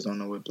you guys don't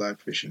know what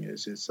blackfishing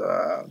is, it's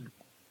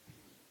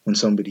when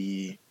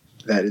somebody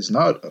that is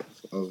not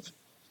of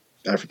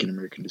African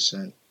American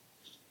descent,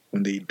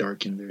 when they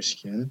darken their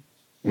skin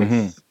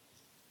with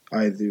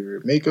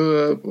either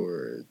makeup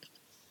or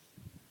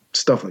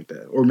stuff like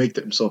that, or make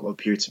themselves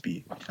appear to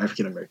be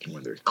African American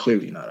when they're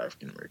clearly not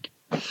African American.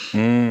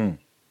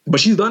 But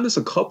she's done this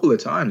a couple of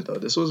times though.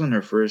 This wasn't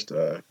her first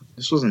rodeo.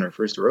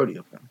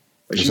 Like,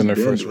 this isn't her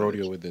first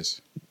rodeo with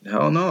this.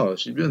 Hell no,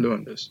 she's been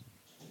doing this.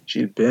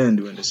 She's been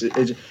doing this.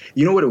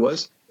 You know what it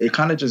was? It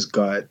kind of just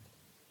got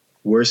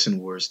worse and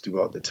worse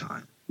throughout the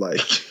time.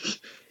 Like,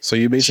 so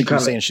you're basically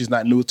saying she's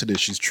not new to this.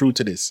 She's true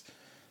to this.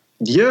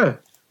 Yeah.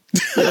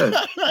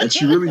 And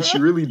she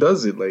really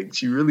does it. Like,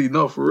 she really,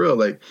 no, for real.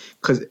 Like,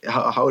 because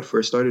how it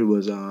first started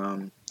was,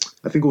 I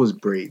think it was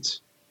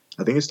braids.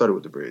 I think it started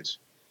with the braids.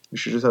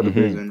 She just had the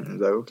braids in, and it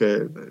was like,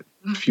 okay.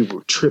 People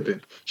were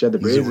tripping. She had the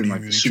braids and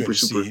like the super.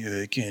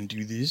 I can't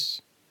do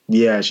this.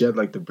 Yeah, she had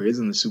like the braids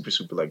and the super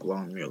like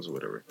long nails or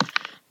whatever.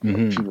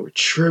 People were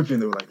tripping.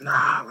 They were like,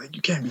 nah, like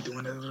you can't be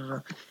doing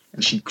that.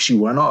 And she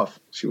went off.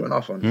 She went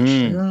off on this.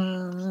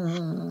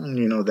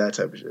 You know, that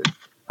type of shit.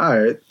 All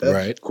right,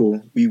 that's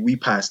cool. We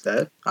passed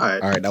that. All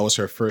right, that was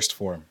her first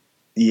form.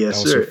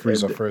 Yes, that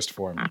was her first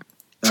form.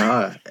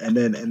 And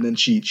then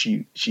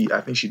she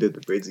I think she did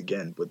the braids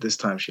again, but this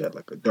time she had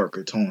like a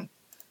darker tone.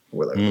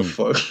 We're like, what the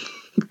fuck?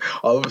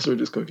 All of us were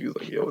just confused.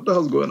 Like, yo, what the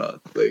hell's going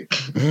on? Like,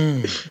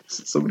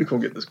 somebody come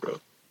get this girl.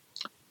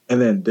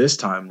 And then this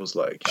time was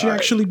like, she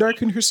actually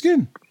darkened her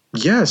skin.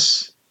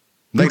 Yes,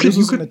 like this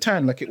wasn't a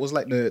tan. Like it was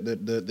like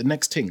the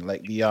next thing,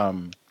 like the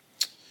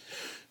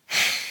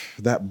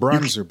that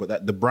bronzer,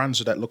 but the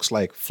bronzer that looks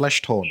like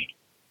flesh tone.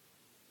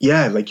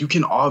 Yeah, like you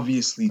can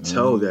obviously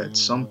tell that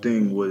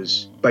something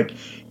was like.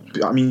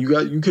 I mean,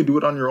 you could do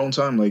it on your own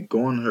time. Like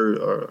go on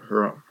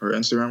her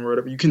Instagram or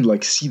whatever. You can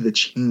like see the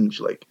change.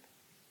 Like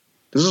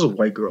this is a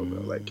white girl,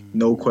 bro. Like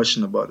no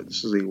question about it.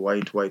 This is a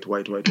white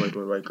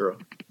girl.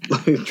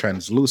 Like,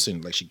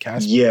 translucent, like she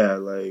cast. Yeah,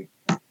 like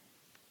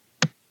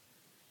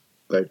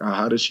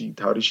how did she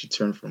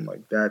turn from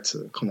like that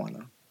to come on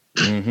now?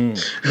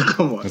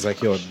 Come on. It's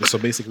like, yo, so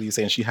basically you're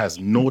saying she has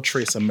no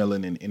trace of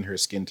melanin in her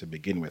skin to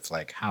begin with.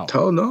 Like how?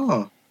 Hell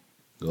no.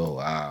 Oh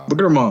wow. Look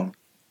at her mom.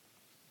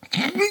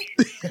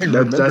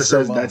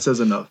 that says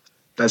enough.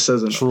 That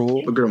says enough.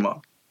 True. Look at her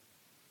mom.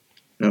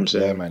 what I'm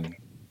saying? Yeah, man.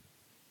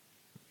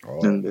 Oh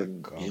and my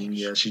gosh.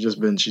 Yeah, she's just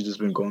been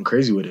going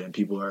crazy with it, and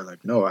people are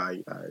like, no, I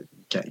you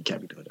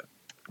can't be doing that.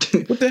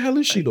 What the hell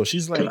is she though?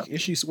 She's like, what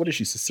is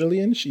she,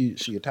 Sicilian? She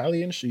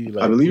Italian? She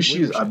like, I believe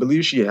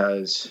she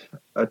has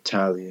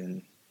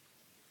Italian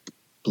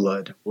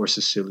blood or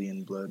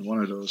Sicilian blood, one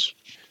of those.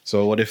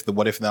 So what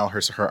if now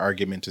her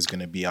argument is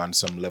gonna be on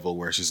some level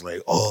where she's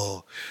like,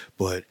 oh,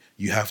 but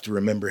you have to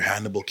remember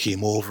Hannibal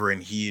came over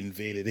and he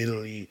invaded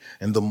Italy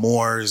and the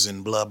Moors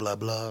and blah blah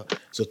blah.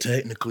 So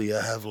technically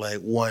I have like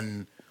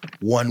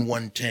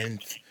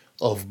 1/10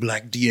 of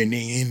black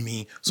DNA in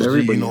me. So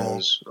everybody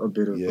has a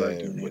bit of black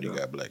DNA. Everybody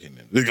got black in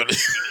it. Like,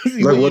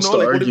 what's the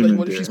argument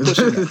what if there? she's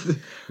pushing that?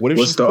 What if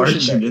what's she's the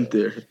pushing argument that?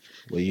 there?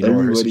 Well, you know,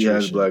 everybody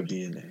has black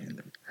DNA in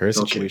them. Her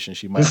situation,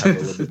 she might have a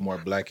little bit more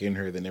black in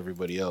her than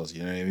everybody else.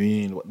 You know what I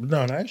mean?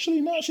 No,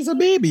 actually, no. She's a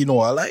baby. You know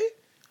what I like?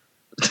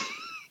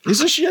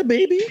 Isn't she a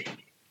baby?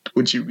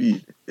 What you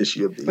mean? Is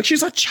she a baby? Like,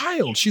 she's a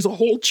child. She's a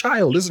whole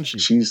child, isn't she?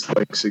 She's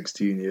like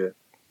 16, yeah.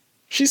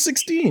 She's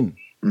 16.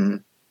 Mm-hmm.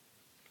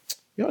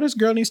 Yo, this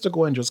girl needs to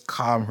go and just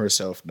calm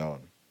herself down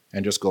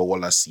and just go,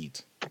 well, I see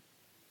it.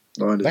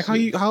 Like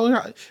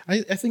I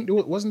think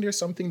wasn't there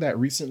something that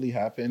recently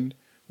happened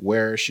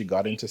where she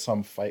got into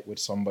some fight with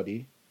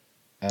somebody,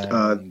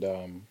 and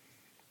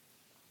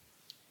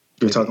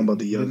you're talking about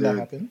the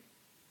other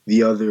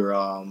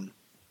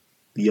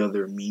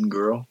mean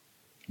girl,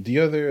 the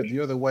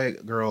other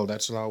white girl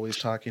that's always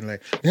talking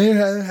like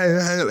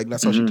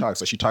that's how she talks.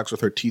 So she talks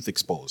with her teeth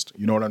exposed.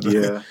 You know what I'm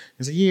saying? Yeah.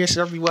 It's like, yeah,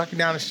 she'll be walking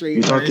down the street.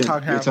 You're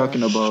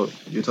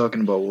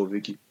talking about Will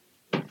Vicky.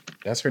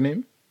 That's her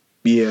name?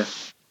 Yeah.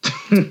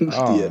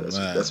 Oh, yeah,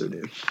 that's her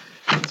name.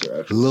 That's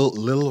her actual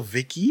Lil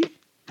Vicky?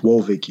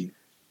 Whoa, Vicky.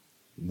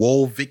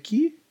 Whoa,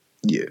 Vicky?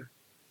 Yeah.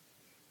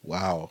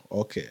 Wow.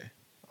 Okay.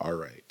 All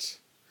right.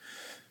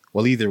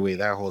 Well, either way,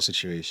 that whole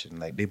situation,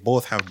 like, they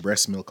both have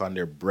breast milk on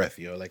their breath,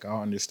 yo. Like, I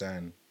don't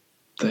understand.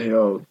 I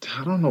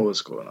don't know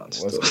what's going on.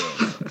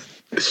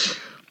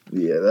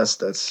 Yeah, that's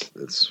that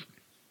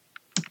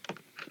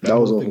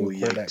was a whole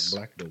yikes.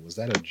 Black though. Was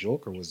that a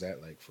joke or was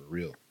that like for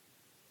real?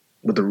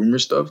 With the rumor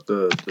stuff,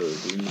 the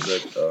rumors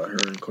that her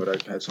and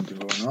Kodak had something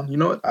going on. You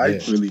know what? I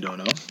really don't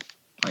know.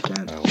 I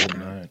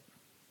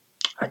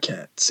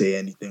can't say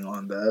anything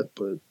on that,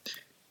 but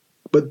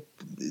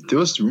there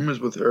was rumors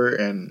with her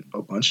and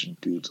a bunch of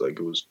dudes. Like,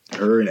 it was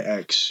her and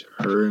X,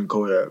 her and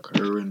Kodak,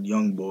 her and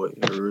Young Boy,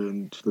 her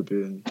and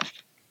flipping.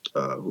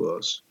 Who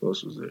else? Who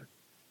else was there?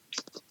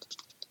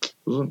 It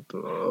was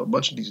a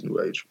bunch of these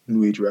new age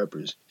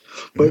rappers.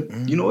 But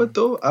you know what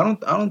though? I don't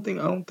think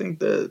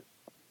that.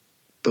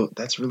 Though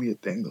that's really a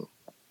thing, though.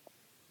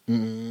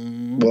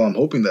 Well, I'm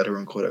hoping that her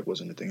and Kodak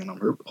wasn't a thing, and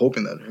I'm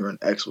hoping that her and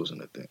X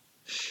wasn't a thing.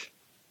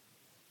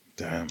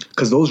 Damn.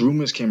 Because those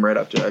rumors came right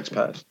after X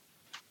passed.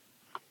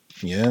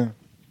 Yeah.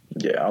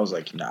 Yeah, I was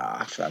like,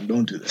 nah, fam,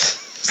 don't do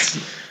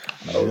this.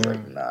 I was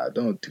like, nah,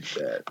 don't do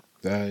that.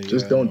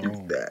 Just don't do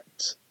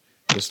that.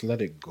 Just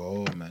let it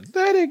go, man.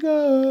 Let it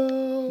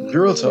go.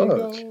 Real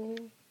talk.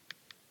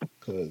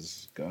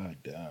 Because,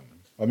 goddamn.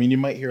 I mean, you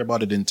might hear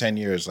about it in 10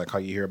 years, like how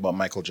you hear about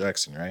Michael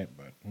Jackson, right?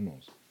 But who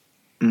knows?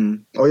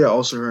 Oh, yeah.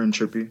 Also her and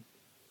Trippie.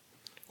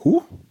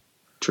 Who?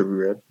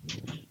 Trippie Redd.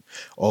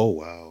 Oh,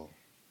 wow.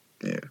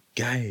 Yeah.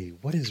 Guy,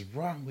 what is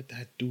wrong with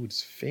that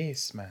dude's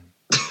face, man?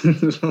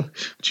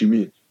 What you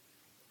mean?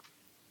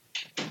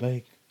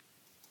 Like,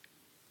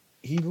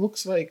 he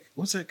looks like...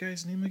 What's that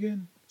guy's name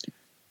again?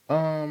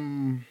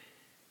 The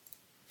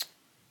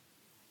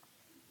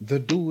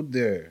dude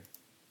there.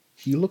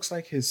 He looks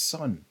like his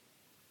son.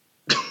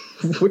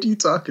 What are you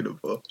talking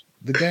about?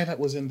 The guy that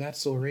was in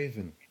That's So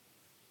Raven.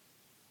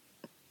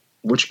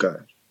 Which guy?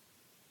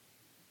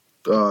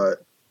 You're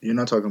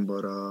not talking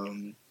about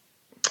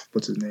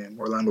what's his name?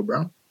 Orlando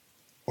Brown?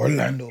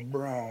 Orlando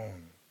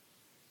Brown.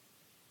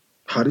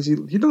 How does he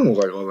don't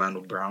look like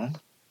Orlando Brown.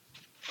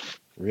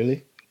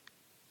 Really?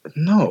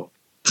 No.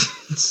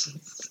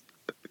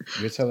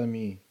 You're telling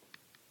me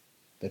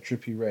that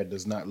Trippie Redd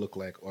does not look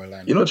like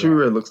Orlando. You know what Trippie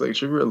Redd looks like?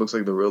 Trippie Redd looks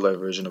like the real life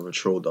version of a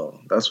troll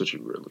doll. That's what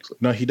Trippie Redd looks like.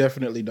 No, he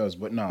definitely does.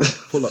 But nah,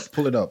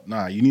 pull it up.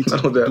 Nah, you need to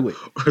do it.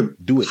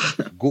 Do it.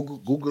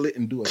 Google it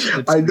and do it.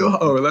 I know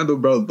how Orlando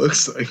Brown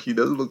looks like. He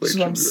doesn't look like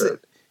Trippie Redd.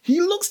 He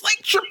looks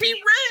like Trippie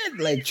Redd.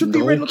 Like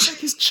Trippie Redd looks like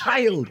his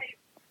child.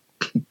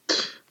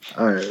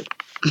 All right.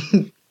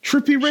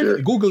 Trippie Redd. Sure.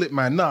 Google it,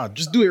 man. Nah,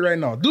 just do it right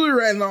now. Do it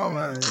right now,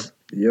 man.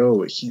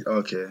 Yo,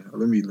 okay.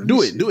 Let me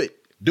do it.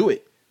 Do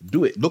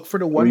it. Look for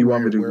the one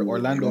where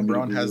Orlando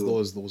Brown has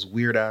those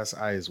weird ass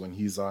eyes when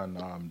he's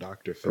on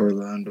Dr. Phil.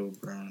 Orlando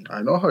Brown.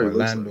 I know how he looks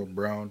like. Orlando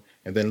Brown.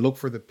 And then look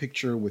for the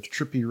picture with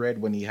Trippie Redd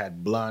when he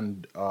had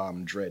blonde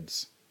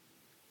dreads.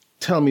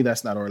 Tell me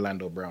that's not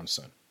Orlando Brown's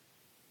son.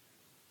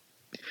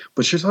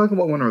 But you're talking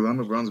about when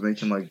Orlando Brown's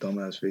making like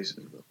dumbass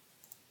faces, bro.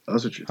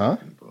 That's what you're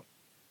talking about.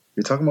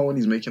 You're talking about when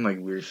he's making like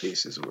weird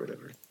faces or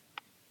whatever.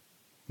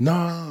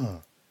 Nah.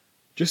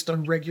 Just a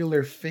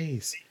regular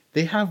face.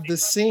 They have the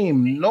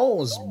same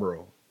nose,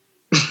 bro.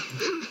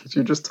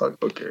 You're just talking.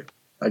 Okay,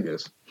 I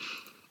guess.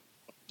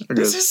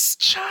 This is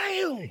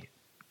child.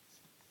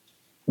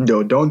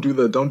 Yo, don't do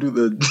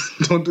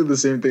the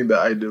same thing that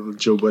I did with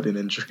Joe Budden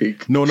and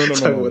Drake. No.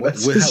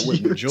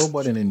 With Joe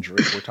Budden and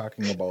Drake, we're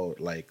talking about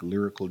like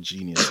lyrical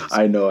geniuses.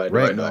 I know.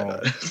 Right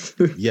now,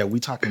 yeah, we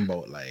talking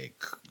about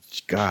like,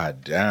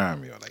 god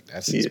damn, yo, like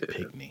that's his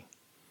picnic.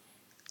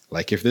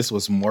 Like if this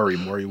was Maury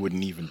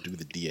wouldn't even do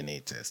the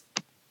DNA test.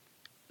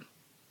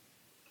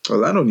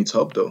 Orlando needs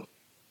help though.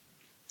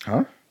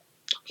 Huh?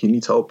 He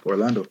needs help.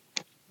 Orlando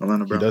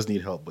Brown. He does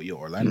need help, but yo,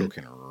 Orlando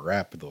can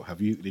rap though.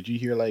 Did you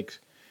hear like?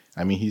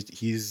 I mean,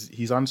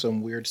 he's on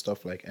some weird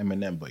stuff like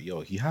Eminem, but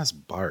yo, he has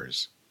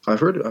bars. I've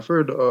heard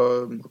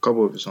a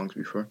couple of his songs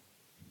before.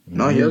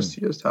 No, he has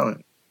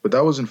talent, but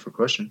that wasn't for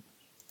question.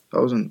 That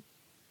wasn't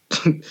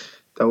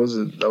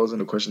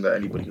a question that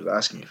anybody was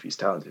asking if he's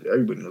talented.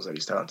 Everybody knows that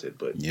he's talented,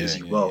 but is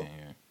he well?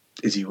 Yeah.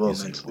 Is he well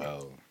mentally?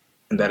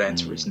 And that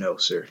answer is no,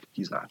 sir.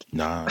 He's not.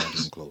 Nah, not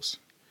even close.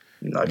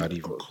 not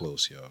even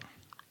close, yo.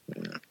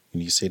 Yeah.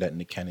 And you say that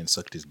Nick Cannon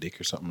sucked his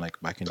dick or something like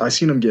back in. I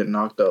seen him get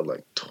knocked out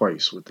like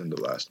twice within the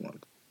last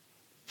month.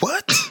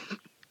 What?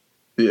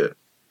 Yeah,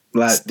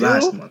 last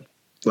month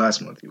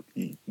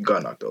he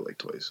got knocked out like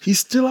twice. He's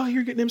still out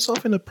here getting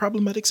himself into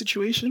problematic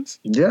situations.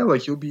 Yeah,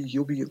 like he'll be.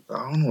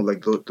 I don't know.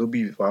 Like there'll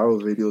be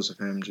viral videos of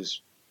him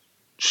just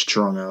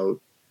strung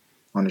out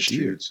on the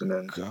streets, and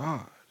then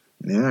God.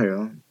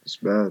 Yeah, it's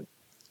bad.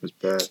 It's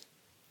bad.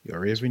 Yo,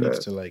 Raven needs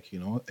to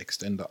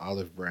extend the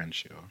olive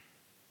branch, yo.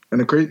 And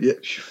the crazy,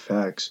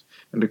 facts.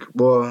 And I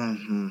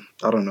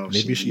don't know.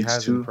 Maybe she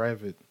has in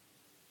private.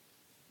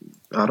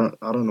 I don't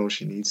know if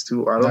she needs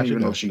to. I don't even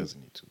know if she doesn't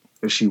need to.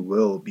 If she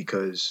will,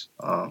 because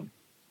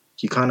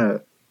he kind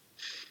of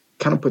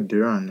put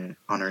dirt on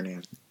her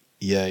name.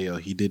 Yeah, yo,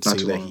 he did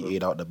say that he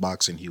ate out the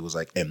box, and he was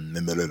like, yeah,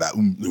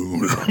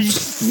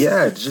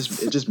 it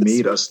just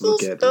made us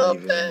look at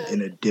Raven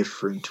in a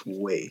different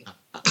way.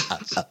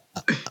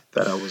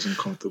 That I wasn't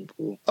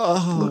comfortable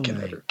looking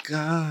at her.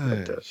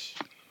 Gosh.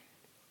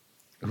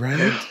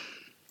 Right?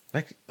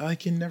 Like I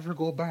can never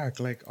go back.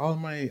 Like all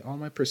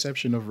my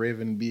perception of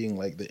Raven being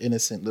like the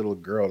innocent little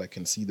girl that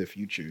can see the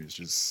future is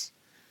just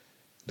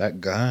that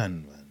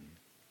gone, man.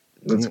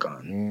 That's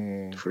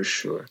gone for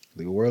sure.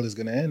 The world is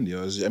gonna end,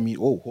 yo. I mean,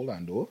 hold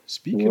on, though.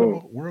 Speaking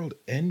about world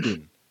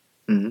ending,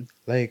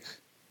 like,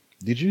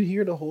 did you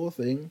hear the whole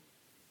thing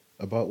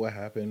about what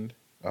happened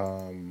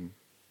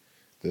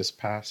this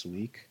past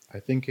week? I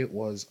think it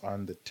was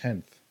on the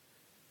 10th,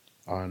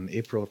 on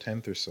April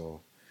 10th or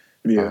so.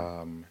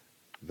 Yeah.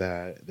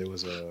 That there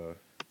was a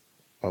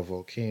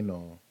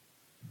volcano,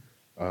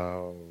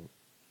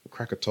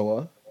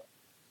 Krakatoa,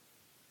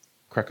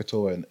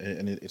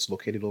 and it's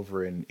located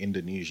over in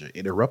Indonesia.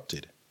 It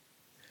erupted.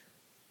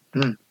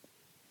 But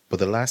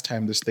the last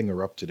time this thing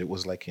erupted, it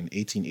was like in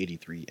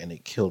 1883, and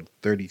it killed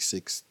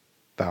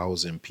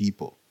 36,000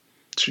 people.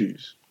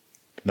 Jeez.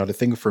 Now the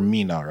thing for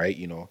me now, right?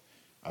 The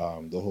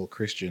whole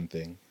Christian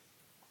thing.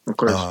 Of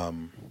course.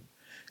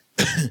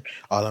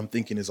 All I'm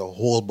thinking is a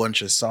whole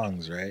bunch of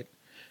songs, right?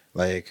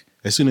 Like,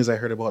 as soon as I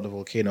heard about the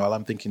volcano, all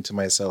I'm thinking to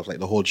myself, like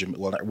the whole,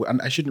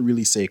 I shouldn't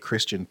really say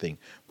Christian thing,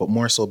 but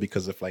more so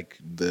because of like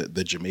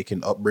the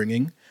Jamaican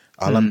upbringing.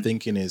 All I'm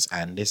thinking is,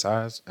 and the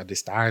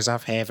stars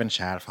of heaven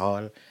shall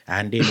fall,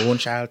 and the moon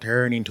shall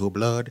turn into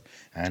blood,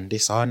 and the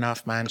Son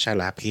of Man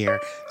shall appear,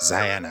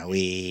 Zion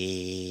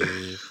away.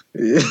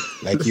 Yeah.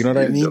 Like, you know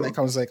what I mean? Like,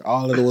 I was like,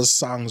 all of those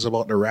songs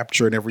about the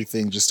rapture and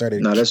everything just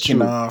started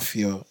kicking off,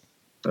 yo.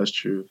 That's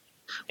true.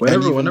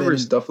 Whenever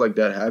stuff like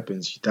that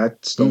happens,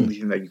 that's the only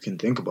thing that you can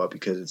think about,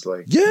 because it's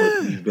like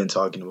what we've been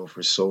talking about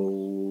for so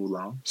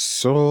long.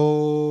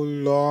 So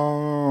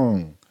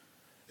long.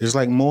 It's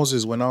like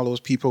Moses, when all those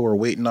people were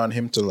waiting on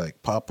him to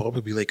like pop up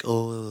and be like,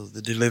 oh,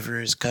 the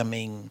deliverer is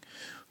coming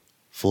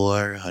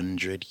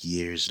 400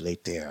 years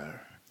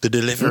later. The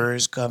deliverer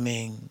is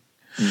coming.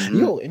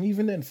 Yo, and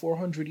even then,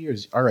 400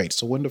 years. All right,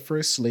 so when the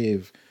first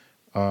slave,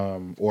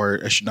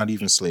 or not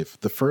even slave,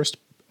 the first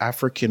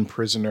African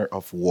prisoner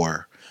of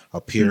war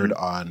appeared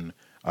on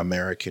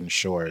American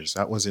shores.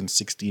 That was in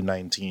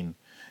 1619.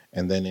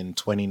 And then in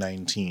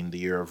 2019, the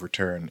year of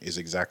return is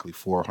exactly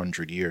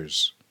 400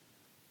 years.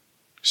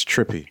 It's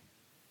trippy.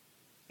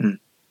 I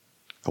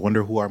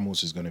wonder who our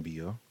Moses is going to be,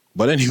 yo.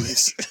 But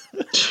anyways,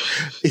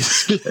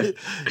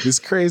 it's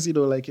crazy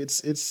though. Like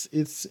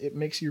it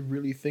makes you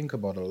really think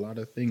about a lot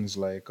of things.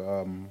 Like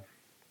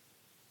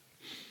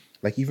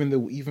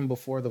even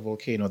before the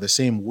volcano, the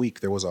same week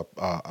there was a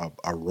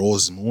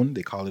rose moon.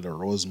 They call it a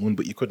rose moon,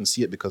 but you couldn't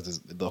see it because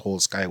the whole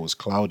sky was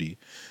cloudy,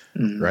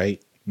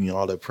 right?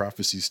 All the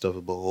prophecy stuff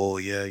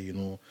about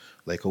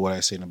like what I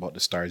was saying about the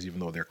stars,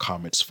 even though they're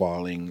comets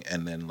falling,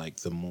 and then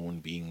like the moon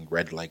being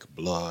red like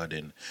blood,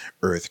 and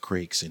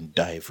earthquakes in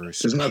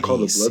diverse Isn't that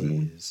called a blood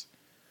moon?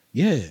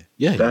 Yeah.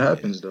 That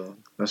happens though.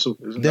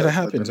 That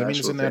happens. I mean,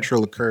 it's a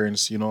natural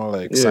occurrence,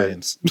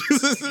 science.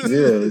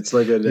 Yeah, it's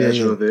like a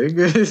natural thing.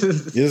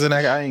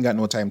 I ain't got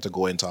no time to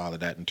go into all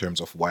of that in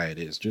terms of why it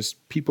is.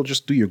 Just people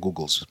just do your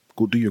Googles.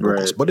 Go do your Googles.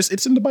 Right. But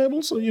it's in the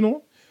Bible, so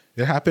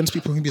it happens.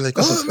 People can be like,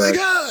 oh my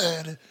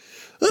God.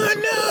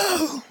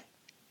 Oh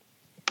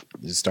no.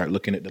 Just start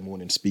looking at the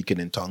moon and speaking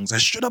in tongues. I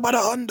should have been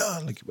under.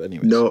 Like, but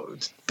anyways. No,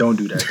 don't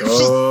do that.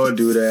 Don't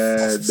do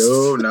that.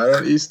 No, not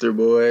on Easter,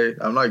 boy.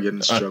 I'm not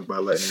getting struck by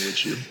lightning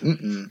with you.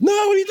 No,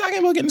 what are you talking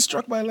about getting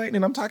struck by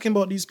lightning? I'm talking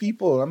about these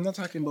people. I'm not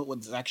talking about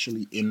what's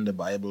actually in the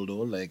Bible, though.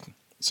 Like,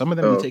 some of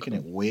them are taking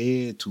it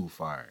way too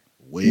far.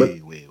 Way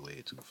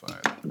too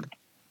far.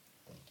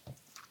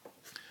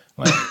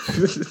 Like,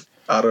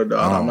 I don't know.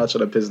 I'm not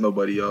trying to piss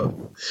nobody off.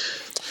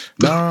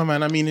 No,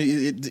 man. I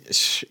mean,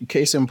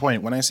 case in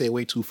point, when I say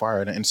way too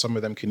far, and some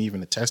of them can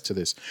even attest to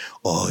this.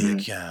 Oh,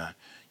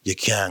 you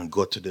can't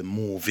go to the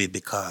movie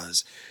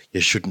because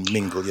you shouldn't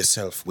mingle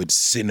yourself with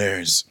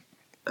sinners.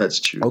 That's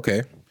true.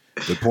 Okay,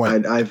 good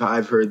point.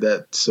 I've heard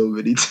that so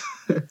many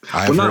times.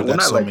 I've heard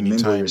that so many mingle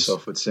times.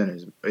 Yourself with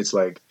sinners. It's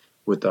like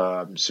with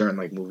certain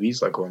like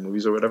movies, like horror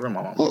movies or whatever.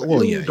 My mom,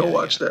 don't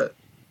watch that.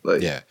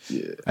 Like, yeah.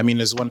 I mean,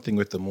 there's one thing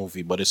with the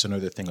movie, but it's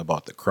another thing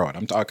about the crowd.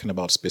 I'm talking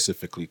about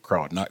specifically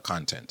crowd, not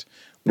content.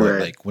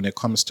 But like when it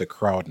comes to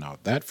crowd now,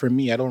 that for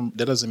me, that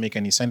doesn't make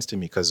any sense to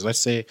me. Because let's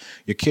say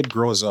your kid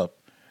grows up,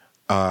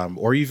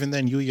 or even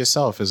then you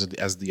yourself as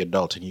the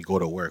adult, and you go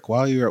to work.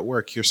 While you're at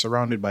work, you're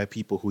surrounded by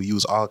people who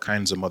use all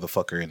kinds of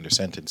motherfucker in their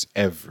sentence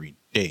every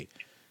day.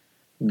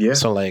 Yeah.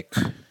 So like,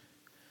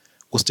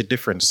 what's the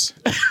difference?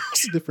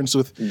 What's the difference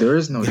with there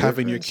is no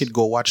having difference. your kid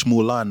go watch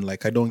Mulan?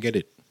 Like, I don't get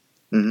it.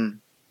 Mm-hmm.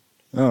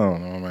 I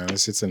don't know, man.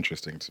 It's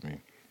interesting to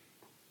me.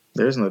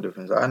 There's no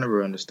difference. I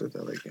never understood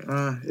that. Like,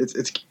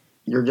 it's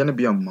you're gonna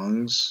be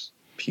amongst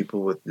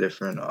people with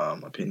different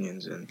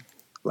opinions and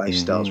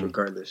lifestyles,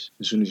 regardless.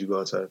 As soon as you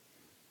go outside,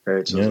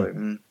 right? So it's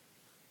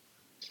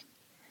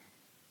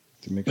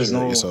like, there's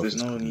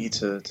no need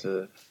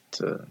to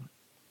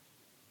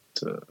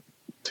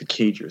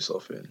cage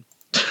yourself in.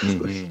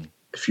 Mm-hmm.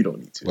 If you don't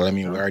need to. Well, I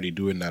mean, we're already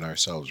doing that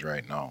ourselves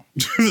right now.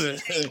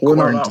 Well,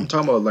 no, I'm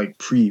talking about like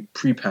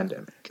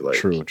pre-pandemic. Like,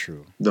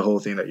 true. The whole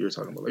thing that you're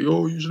talking about, like,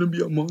 oh, you shouldn't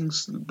be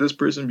amongst this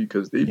person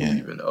because they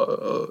believe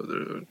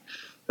in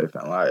they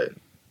found lie.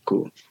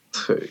 Cool.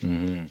 Like, I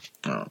don't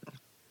know.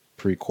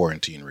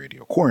 Pre-quarantine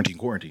radio. Quarantine.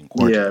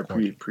 Yeah,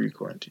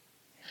 pre-quarantine.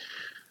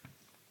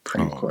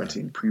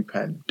 Pre-quarantine,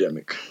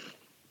 pre-pandemic.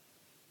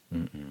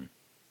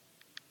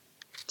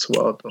 It's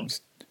wild though.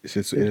 It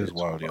is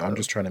wild, yo. I'm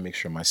just trying to make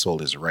sure my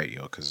soul is right,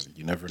 yo, because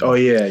you never know. Oh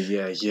yeah.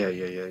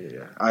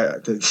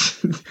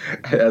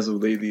 As of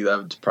lately,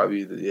 that's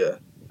probably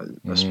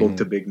I spoke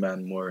to big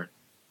man more.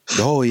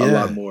 Oh yeah,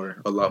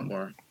 a lot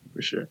more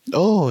for sure.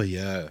 Oh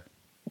yeah.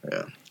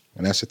 Yeah.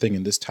 And that's the thing.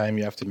 In this time,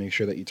 you have to make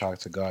sure that you talk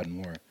to God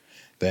more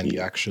than you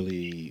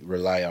actually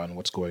rely on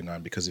what's going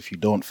on. Because if you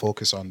don't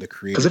focus on the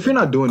Creator, because if you're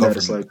not doing that,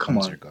 it's like, come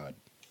on. Your God.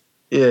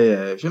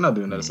 Yeah. If you're not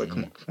doing that, it's like,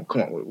 come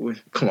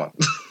on.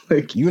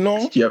 Like, you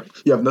know, you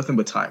have nothing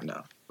but time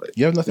now. Like,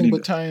 you have nothing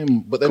but time.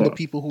 But then the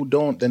people who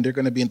don't, then they're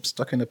going to be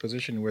stuck in a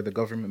position where the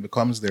government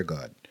becomes their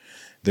God.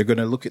 They're going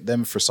to look at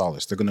them for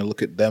solace. They're going to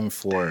look at them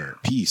for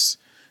peace.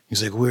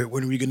 He's like,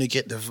 when are we going to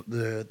get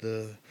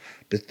the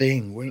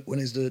thing? When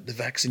is the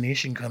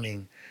vaccination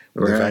coming?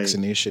 Right. The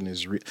vaccination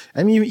is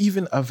I mean,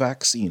 even a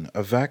vaccine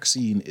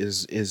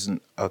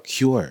isn't a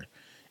cure.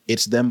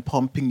 It's them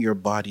pumping your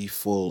body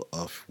full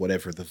of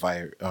whatever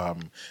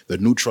the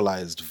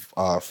neutralized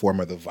form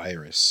of the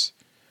virus,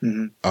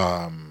 and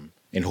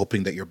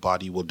hoping that your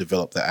body will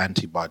develop the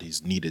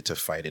antibodies needed to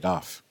fight it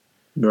off.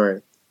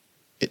 Right.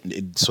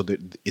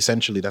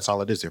 Essentially, that's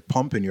all it is. They're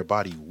pumping your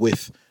body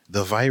with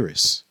the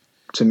virus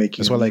to make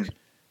you. That's why, like,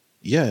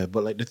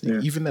 but like the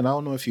thing, even then, I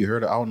don't know if you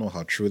heard it. I don't know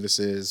how true this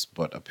is,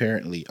 but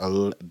apparently,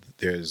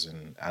 there's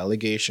an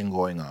allegation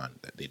going on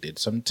that they did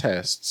some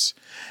tests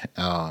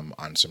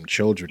on some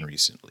children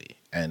recently,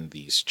 and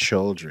these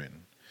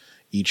children,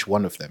 each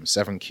one of them,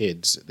 7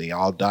 kids, they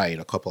all died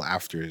a couple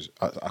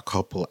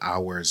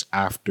hours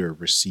after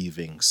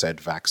receiving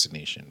said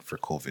vaccination for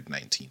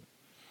COVID-19.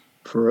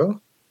 For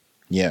real?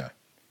 Yeah,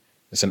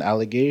 it's an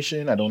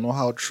allegation. I don't know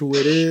how true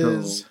it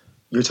is.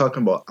 You're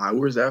talking about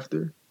hours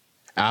after?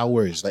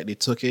 Hours, like they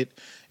took it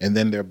and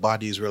then their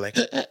bodies were like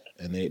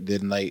and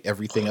then like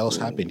everything else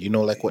happened, you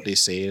know, like what they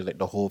say, like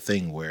the whole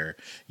thing where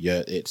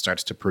it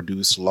starts to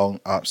produce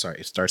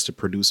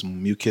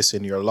mucus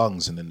in your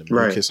lungs, and then the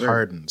mucus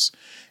hardens,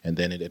 and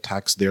then it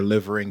attacks their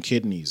liver and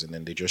kidneys, and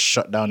then they just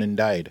shut down and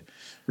died.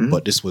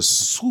 But this was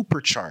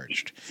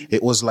supercharged.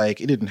 It was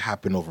like, it didn't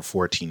happen over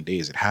 14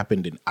 days. It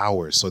happened in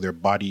hours. So their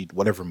body,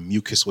 whatever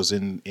mucus was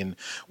in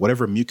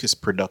whatever mucus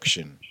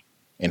production,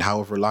 and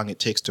however long it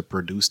takes to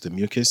produce the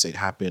mucus, it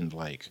happened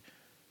like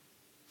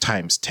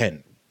times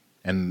 10.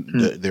 And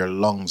their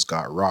lungs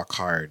got rock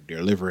hard.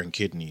 Their liver and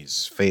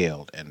kidneys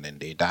failed, and then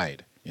they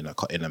died in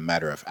a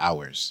matter of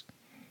hours.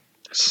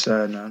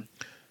 Sad, man.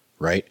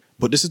 Right?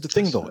 But this is the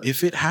thing, though.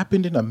 If it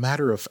happened in a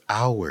matter of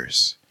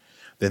hours,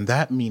 then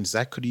that means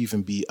that could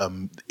even be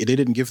they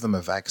didn't give them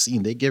a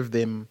vaccine. They gave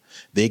them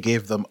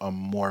a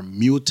more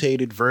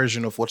mutated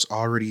version of what's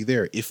already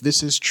there. If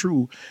this is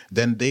true,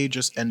 then they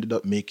just ended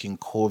up making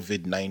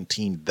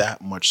COVID-19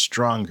 that much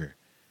stronger.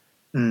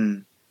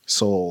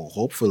 So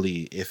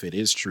hopefully, if it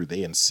is true,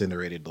 they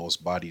incinerated those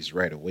bodies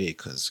right away,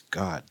 because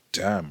god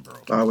damn, bro.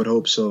 I would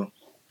hope so.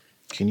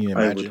 Can you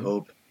imagine? I would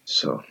hope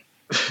so.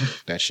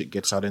 That shit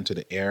gets out into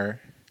the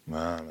air.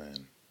 Nah,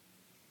 man.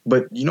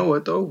 But you know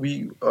what though?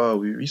 We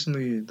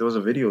recently there was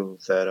a video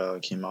that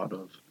came out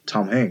of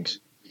Tom Hanks.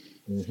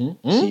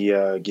 Mm-hmm.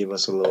 He gave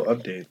us a little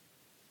update.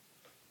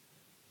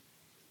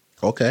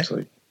 Okay.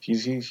 So he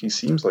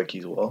seems like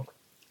he's well.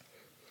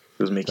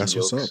 He was making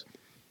jokes. What's up.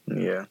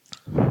 Yeah.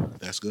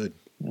 That's good.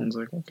 I was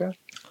like, okay.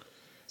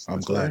 I'm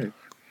glad.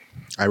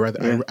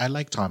 Right. I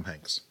like Tom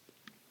Hanks.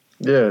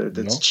 Yeah,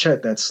 that's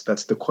Chet. That's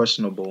the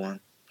questionable one.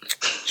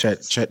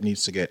 Chet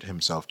needs to get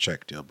himself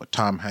checked, yo. But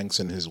Tom Hanks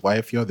and his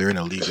wife, yo, they're in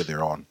a league of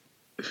their own.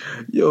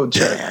 Yo,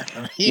 Chet.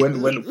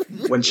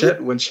 when Chet,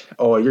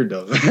 oh, you're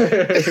dumb.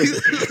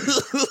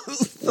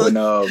 when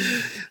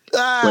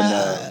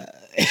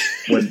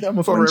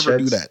I'm forever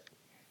do that.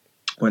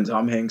 When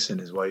Tom Hanks and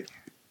his wife,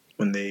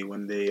 when they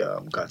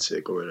got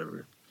sick or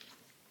whatever,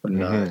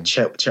 when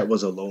Chet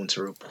was alone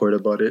to report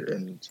about it,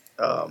 and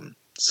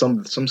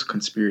some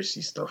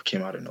conspiracy stuff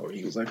came out of nowhere.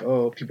 He was like,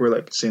 oh, people are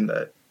like saying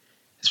that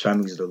his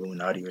family's the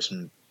Illuminati or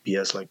some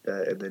BS like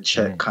that, and then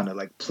Chet kind of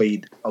like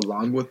played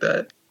along with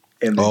that,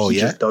 and then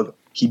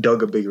he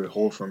dug a bigger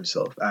hole for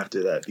himself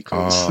after that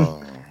because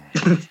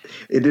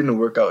it didn't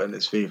work out in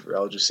his favor.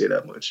 I'll just say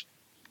that much.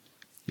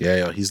 Yeah,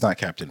 yo, he's not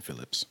Captain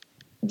Phillips.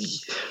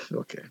 Yeah,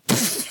 okay.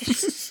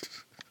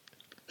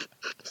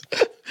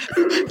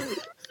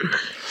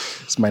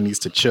 This man needs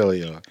to chill,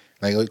 yo.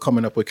 Like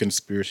coming up with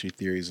conspiracy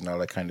theories and all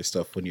that kind of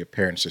stuff when your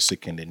parents are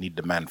sick and they need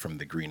the man from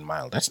the Green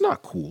Mile. That's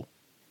not cool.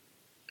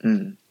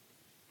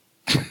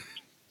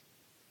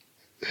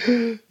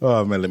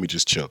 Oh man, let me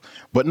just chill.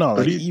 But no,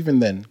 like even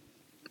then,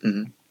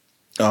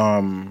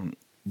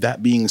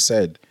 that being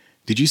said,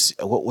 did you see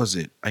what was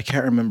it? I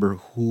can't remember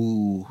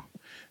who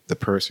the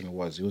person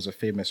was. It was a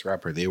famous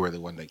rapper. They were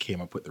the one that came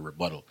up with the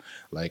rebuttal,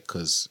 like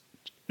because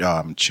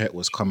Chet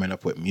was coming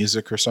up with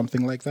music or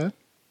something like that.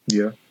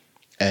 Yeah.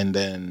 And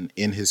then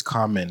in his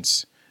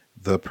comments,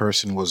 the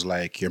person was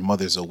like, "Your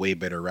mother's a way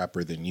better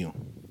rapper than you."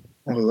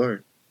 Oh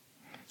Lord.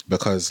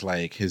 Because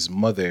like his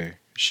mother,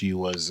 she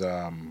was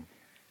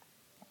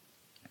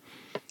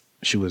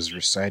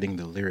reciting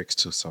the lyrics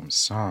to some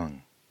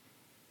song.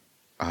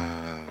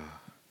 I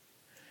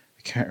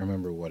can't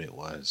remember what it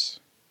was,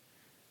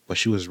 but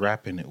she was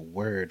rapping it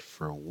word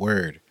for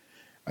word.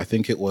 I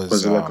think it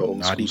was it like an old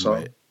Naughty school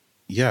song?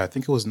 Yeah, I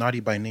think it was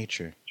Naughty by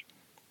Nature.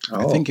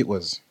 Oh. I think it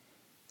was.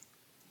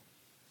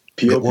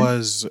 P.O.P.? It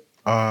was.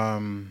 I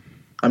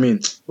mean,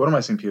 what am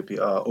I saying? P.O.P.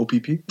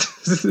 O.P.P.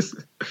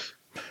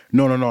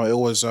 No. It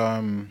was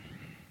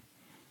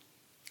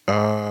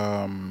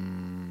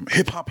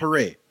Hip Hop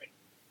Hooray.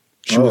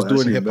 She was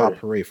doing Hip Hop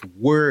Hooray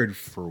word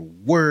for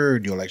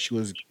word, yo. Like she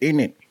was in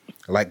it,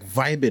 like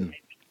vibing.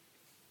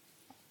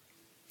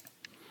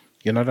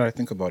 You know, that I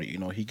think about it, you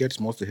know, he gets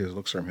most of his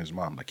looks from his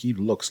mom. Like he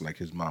looks like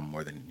his mom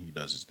more than he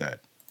does his dad.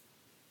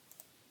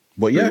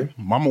 But yeah,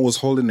 Mama was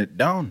holding it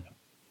down.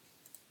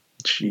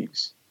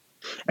 Jeez.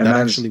 And that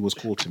actually was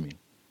cool to me.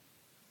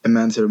 And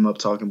man set him up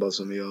talking about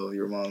some, yo,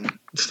 your mom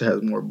just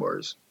has more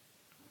bars.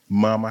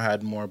 Mama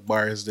had more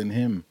bars than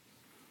him.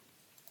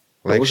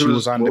 Like she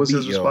was on the beat, What was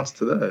his response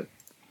to that?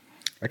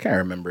 I can't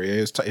remember.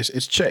 It's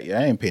Chet. Yeah,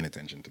 I ain't paying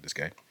attention to this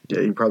guy.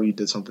 Yeah, he probably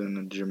did something in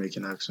a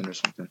Jamaican accent or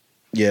something.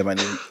 Yeah, my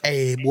name.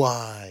 Hey,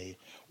 boy,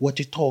 what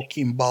you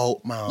talking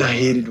about, man? I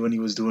hated when he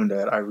was doing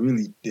that. I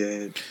really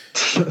did.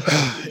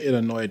 It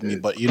annoyed me,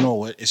 but you know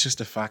what? It's just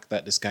the fact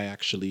that this guy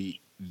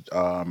actually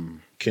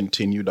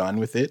continued on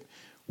with it.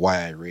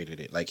 Why I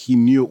rated it. Like he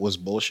knew it was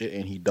bullshit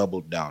and he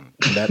doubled down.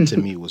 And that to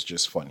me was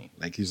just funny.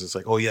 Like he's just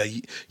like, oh yeah,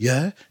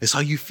 yeah, it's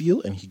how you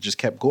feel, and he just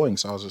kept going.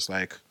 So I was just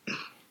like,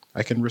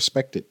 I can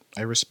respect it.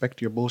 I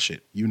respect your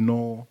bullshit. You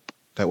know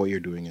that what you're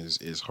doing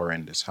is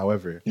horrendous.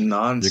 However,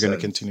 nonsense. You're going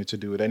to continue to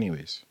do it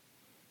anyways.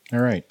 All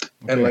right.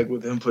 Okay. And like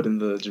with him putting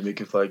the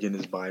Jamaican flag in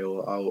his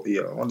bio, I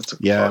wanted to.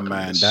 Yeah,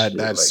 man,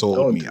 that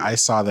sold me. I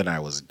saw that I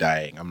was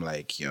dying. I'm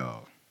like,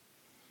 yo,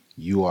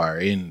 you are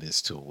in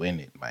this to win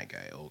it, my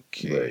guy.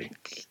 Okay.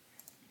 Like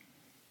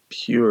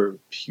pure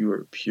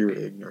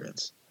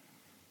ignorance.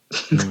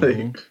 Mm-hmm.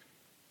 Like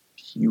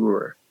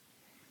pure.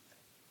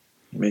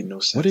 It made no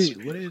sense.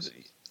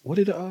 What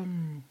did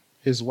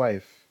his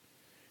wife?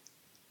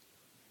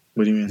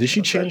 What do you mean? Did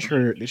she change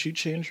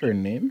her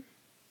name?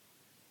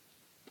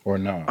 Or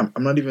no?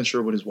 I'm not even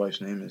sure what his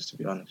wife's name is, to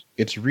be honest.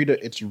 It's Rita.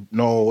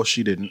 No,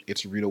 she didn't.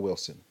 It's Rita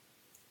Wilson.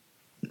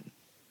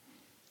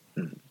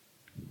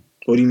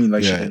 What do you mean?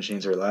 Like she didn't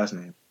change her last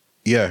name?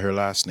 Yeah, her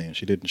last name.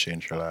 She didn't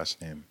change her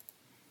last name.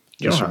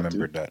 You Just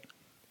remembered that.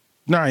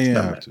 Nah, you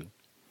didn't have to.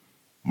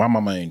 My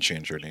mama ain't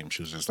changed her name.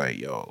 She was just like,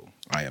 yo,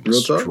 I am a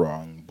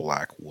strong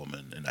black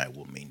woman and I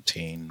will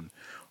maintain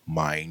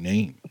my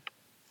name.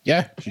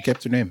 Yeah, she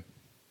kept her name.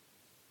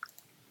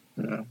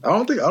 Yeah. I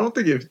don't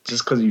think if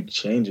just because you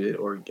change it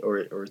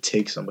or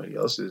take somebody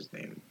else's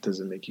name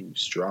doesn't make you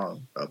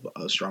strong,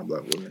 a strong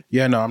black woman.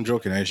 Yeah, no, I'm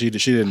joking. She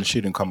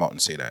didn't come out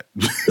and say that.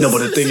 No, but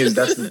the thing is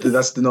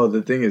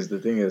the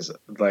thing is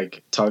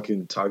like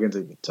talking to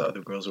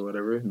other girls or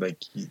whatever.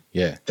 Like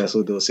that's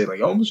what they'll say.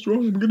 Like, oh, I'm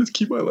strong. I'm gonna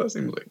keep my last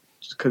name. Like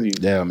just because you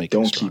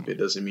don't keep it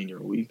doesn't mean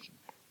you're weak.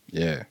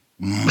 Yeah.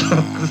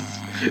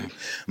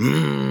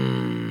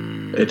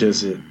 It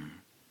just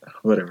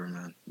whatever,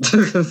 man.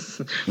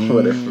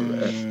 Whatever,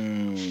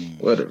 man.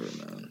 What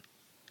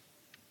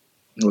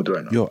do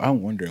I know? Yo,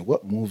 I'm wondering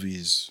what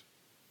movies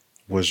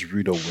was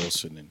Rita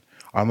Wilson in.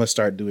 I'm gonna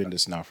start doing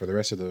this now for the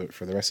rest of the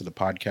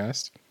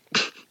podcast.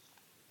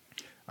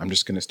 I'm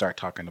just gonna start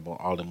talking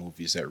about all the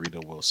movies that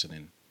Rita Wilson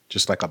in,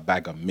 just like a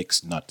bag of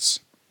mixed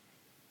nuts.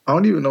 I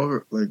don't even know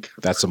her. Like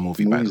that's a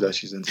movie. Movies that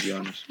she's in, to be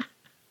honest.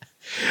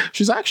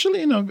 She's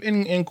actually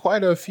in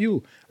quite a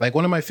few. Like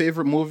one of my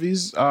favorite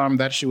movies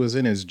that she was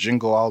in is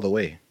Jingle All the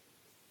Way.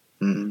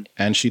 Mm-hmm.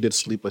 And she did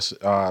Sleepless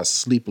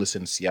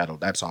in Seattle.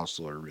 That's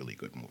also a really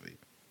good movie.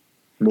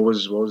 What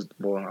was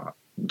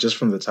just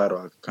from the title,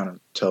 I could kind of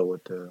tell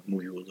what the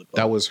movie was about.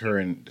 That was her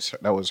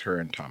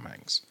and Tom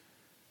Hanks.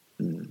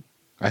 Mm.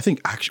 I think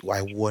actually,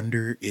 I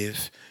wonder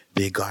if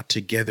they got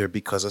together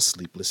because of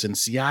Sleepless in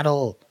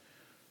Seattle.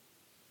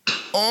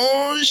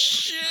 Oh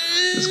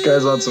shit! This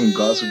guy's on some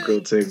Gossip Girl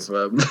thing,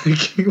 fam.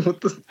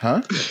 What the?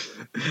 Huh?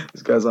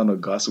 This guy's on a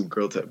Gossip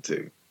Girl type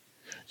thing.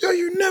 Yo,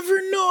 you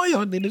never know.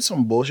 Yo, they did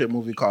some bullshit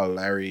movie called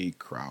Larry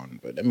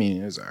Crown, but I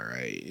mean, it's all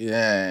right.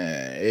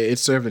 Yeah, it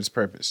served its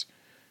purpose.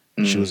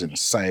 She was in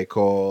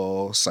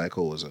Psycho.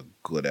 Psycho was a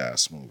good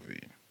ass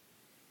movie.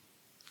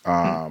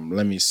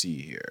 Let me see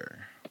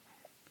here.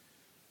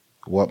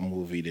 What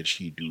movie did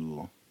she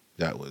do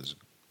that was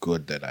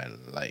good that I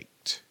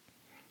liked?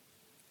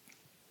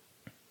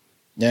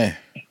 Yeah,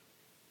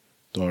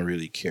 don't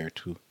really care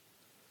to.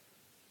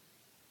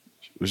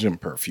 She was in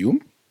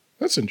Perfume.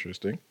 That's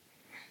interesting.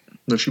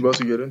 No, she about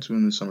to get into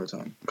in the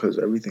summertime because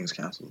everything's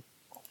canceled.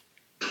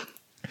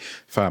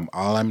 Fam,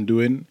 all I'm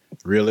doing,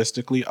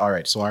 realistically, all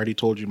right, so I already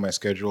told you my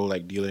schedule,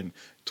 like dealing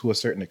to a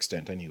certain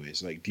extent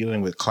anyways, like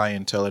dealing with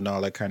clientele and all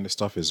that kind of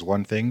stuff is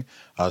one thing.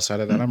 Outside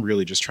of that, I'm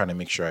really just trying to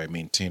make sure I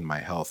maintain my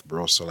health,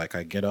 bro. So like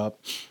I get up,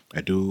 I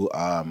do,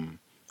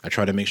 I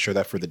try to make sure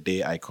that for the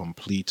day I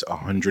complete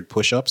 100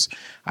 push-ups.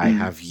 I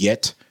have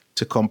yet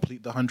to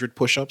complete the 100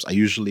 push-ups. I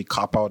usually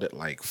cop out at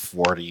like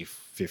 40,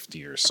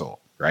 50 or so,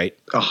 right?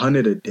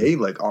 100 a day?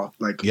 Like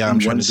yeah, I'm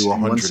trying to do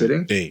 100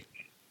 a day.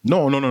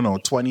 No.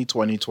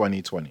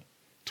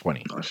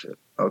 20. Oh, shit.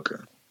 Okay.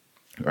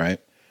 Right?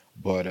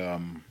 But,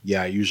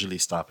 yeah, I usually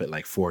stop at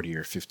like 40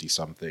 or 50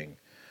 something.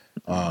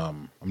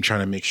 I'm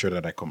trying to make sure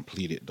that I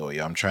complete it, though.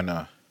 Yeah, I'm trying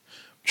to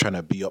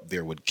be up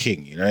there with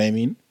King. You know what I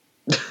mean?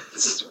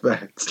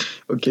 Facts.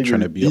 Okay,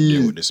 trying to be up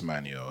there with this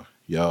man, yo.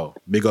 Yo,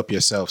 big up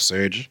yourself,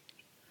 Serge.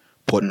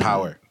 Put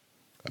Power.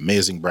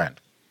 Amazing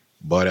brand.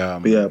 But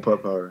yeah,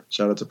 Put Power.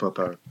 Shout out to Put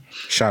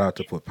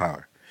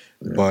Power.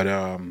 Yeah. But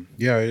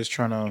yeah, just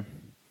trying to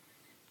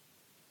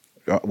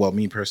well,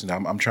 me personally,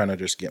 I'm trying to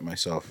just get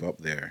myself up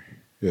there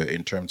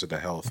in terms of the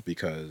health,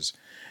 because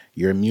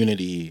your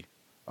immunity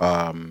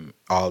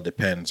all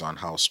depends on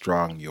how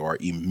strong your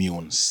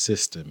immune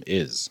system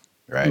is,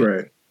 right?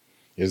 Right.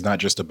 It's not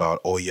just about,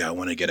 oh yeah, I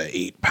want to get an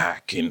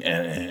 8-pack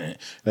and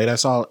like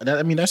that's all.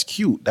 I mean, that's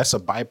cute. That's a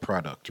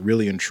byproduct.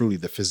 Really and truly,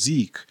 the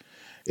physique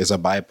is a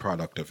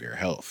byproduct of your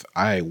health.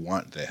 I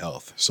want the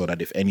health so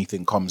that if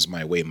anything comes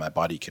my way, my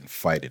body can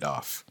fight it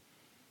off.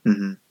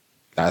 Mm-hmm.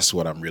 That's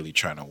what I'm really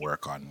trying to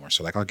work on more.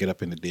 So like I'll get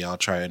up in the day, I'll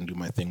try and do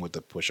my thing with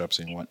the push-ups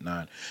and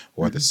whatnot,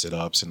 or the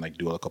sit-ups and like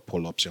do like a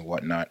pull-ups and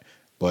whatnot.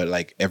 But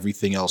like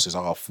everything else is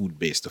all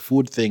food-based. The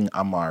food thing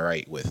I'm all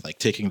right with. Like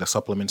taking the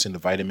supplements and the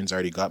vitamins, I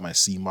already got my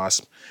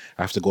CMOS.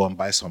 I have to go and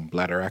buy some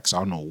Bladder-X. I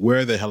don't know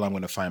where the hell I'm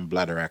going to find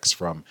Bladder-X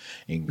from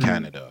in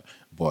Canada.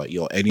 But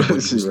yo, anybody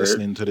who's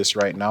listening to this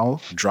right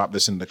now, drop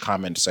this in the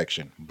comment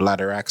section.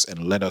 Bladder-X,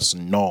 and let us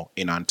know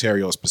in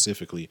Ontario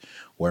specifically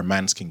where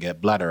mans can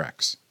get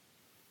Bladder-X.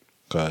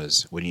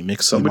 Because when you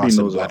mix somebody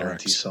knows an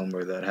auntie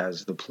somewhere that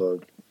has the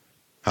plug.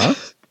 Huh?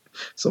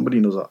 Somebody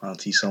knows an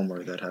auntie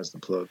somewhere that has the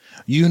plug.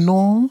 You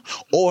know,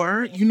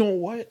 or you know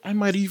what? I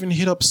might even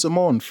hit up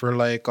Simone for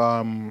like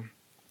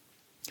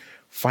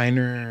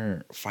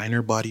finer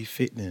body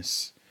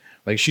fitness.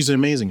 Like she's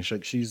amazing.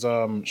 She's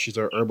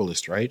a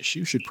herbalist, right?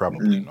 She should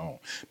probably know.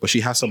 But she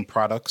has some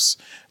products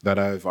that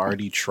I've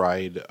already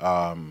tried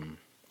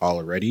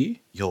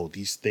already. Yo,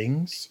 these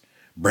things,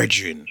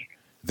 brethren,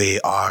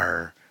 they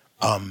are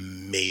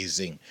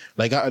amazing.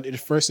 Like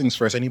first things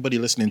first, anybody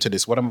listening to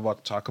this, what I'm about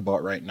to talk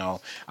about right now,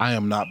 I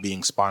am not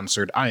being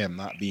sponsored. I am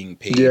not being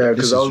paid. Yeah,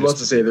 because I was about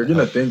to say they're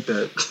gonna think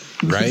that,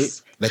 right?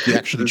 Like we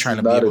actually trying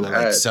to be able to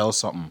like sell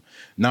something.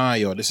 Nah,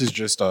 yo, this is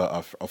just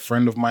a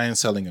friend of mine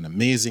selling an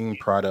amazing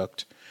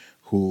product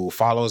who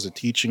follows the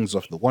teachings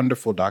of the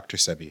wonderful Dr.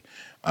 Sebi.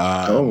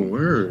 Oh,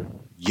 word.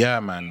 Yeah,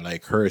 man.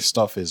 Like her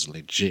stuff is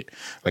legit.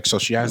 Like so,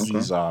 she has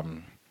these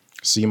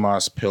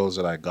CMOS pills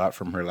that I got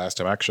from her last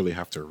time. I actually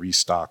have to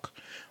restock.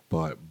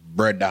 But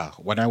brother,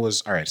 when I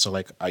was all right, so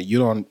like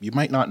you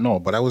might not know,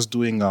 but I was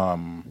doing a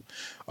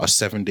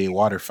 7-day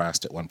water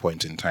fast at one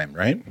point in time,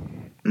 right?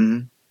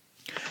 Mm-hmm.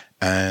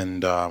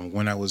 And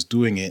when I was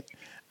doing it,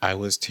 I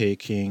was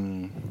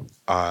taking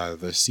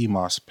the sea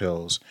moss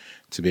pills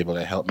to be able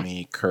to help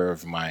me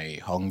curb my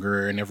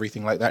hunger and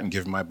everything like that and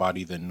give my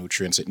body the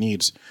nutrients it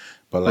needs.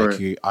 But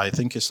like I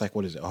think it's like,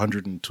 what is it,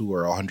 102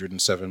 or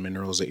 107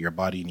 minerals that your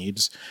body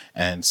needs,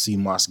 and sea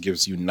moss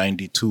gives you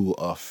 92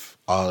 of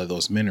all of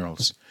those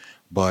minerals.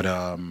 But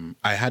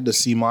I had the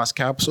sea moss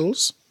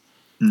capsules.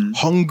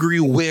 Hungry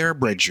where,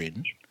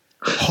 brethren?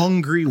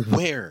 Hungry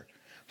where?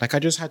 Like I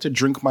just had to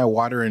drink my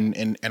water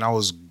and I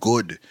was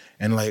good.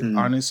 And like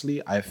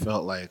honestly, I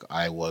felt like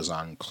I was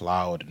on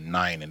cloud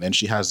 9. And then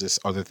she has this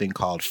other thing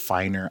called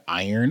finer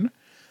iron.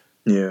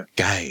 Yeah.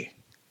 Guy.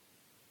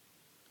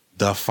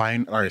 All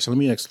right, so let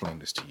me explain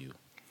this to you.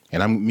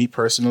 And me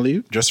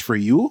personally, just for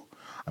you,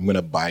 I'm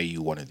gonna buy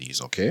you one of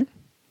these, okay?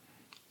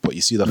 But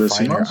you see the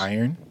finer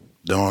iron?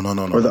 No.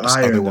 Or the this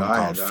iron, other one the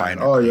called iron.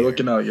 finer Oh, iron. you're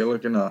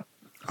looking out.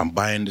 I'm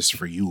buying this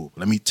for you.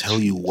 Let me tell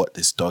you what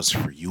this does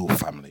for you,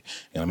 family.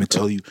 And I'm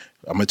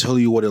gonna tell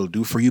you what it'll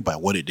do for you by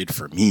what it did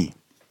for me.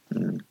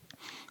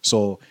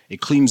 So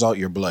it cleans out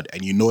your blood,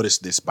 and you notice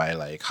this by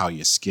like how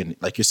your skin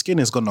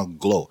is gonna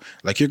glow.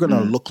 Like you're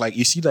gonna look like,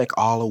 you see like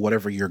all of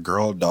whatever your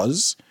girl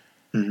does.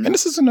 And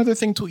this is another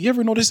thing too. You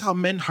ever notice how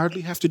men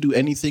hardly have to do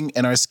anything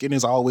and our skin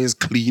is always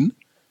clean?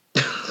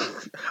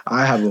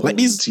 I have a whole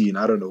routine.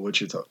 I don't know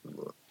what you're talking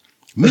about.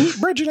 Me,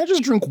 Bridget, I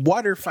just drink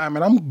water, fam,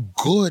 and I'm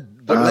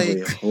good. But I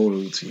have a whole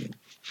routine.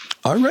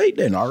 All right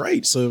then. All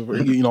right.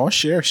 So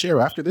share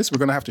after this. We're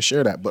gonna have to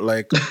share that. But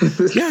like,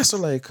 yeah. So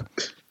like,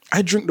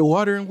 I drink the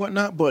water and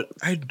whatnot. But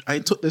I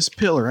took this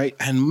pill, right?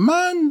 And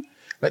man,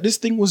 like this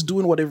thing was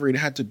doing whatever it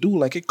had to do.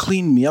 Like it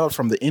cleaned me out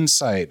from the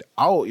inside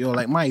out.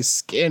 Like my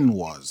skin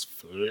was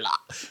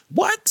flat.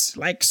 What?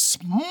 Like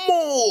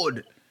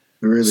smooth.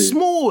 Really?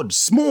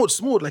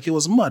 Smooth. Like it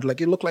was mud. Like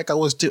it looked like I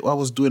was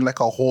doing like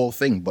a whole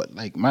thing. But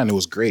like, man, it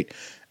was great.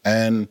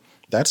 And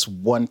that's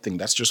one thing.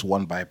 That's just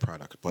one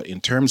byproduct. But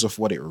in terms of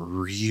what it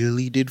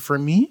really did for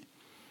me,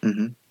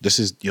 this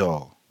is,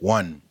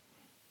 one,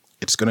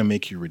 it's going to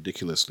make you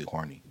ridiculously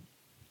horny.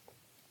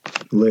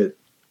 Lit.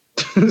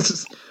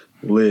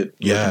 Lit.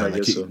 Yeah,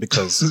 like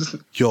because,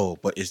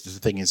 but the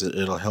thing is,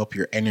 it'll help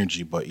your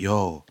energy. But,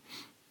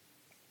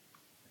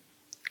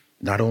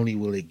 not only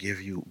will it give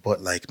you,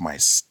 but like my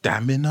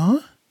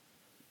stamina.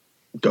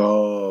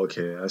 Oh,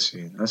 okay. I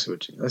see.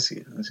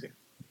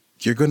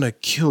 You're going to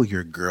kill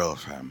your girl,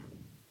 fam.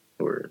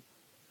 Word.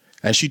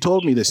 And she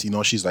told me this,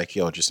 she's like,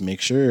 just make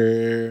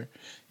sure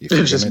if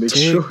you're going to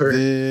take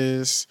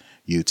this,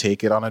 you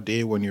take it on a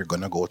day when you're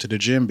going to go to the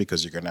gym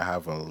because you're going to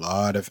have a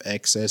lot of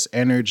excess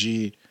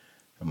energy.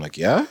 I'm like,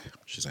 yeah?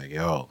 She's like,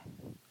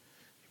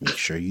 make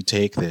sure you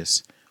take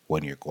this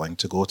when you're going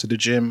to go to the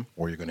gym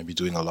or you're going to be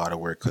doing a lot of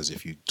work, because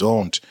if you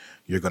don't,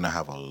 you're going to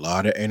have a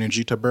lot of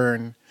energy to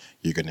burn.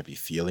 You're going to be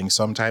feeling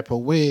some type of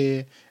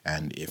way.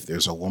 And if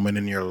there's a woman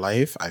in your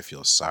life, I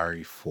feel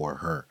sorry for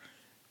her.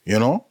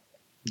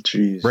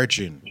 Jeez.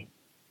 Virgin.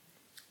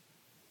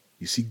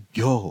 You see,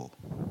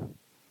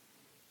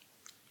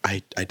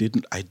 I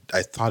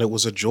thought it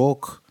was a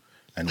joke.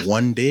 And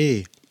one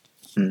day,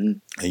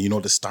 and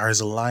the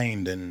stars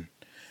aligned, and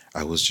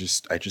I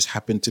just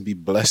happened to be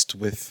blessed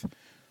with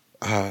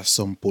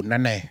some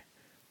punane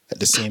at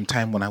the same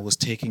time when I was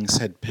taking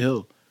said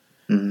pill.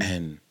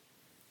 And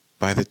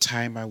by the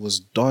time I was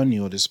done,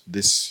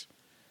 this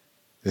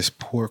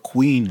poor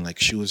queen, like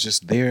she was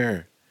just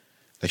there,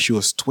 like she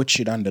was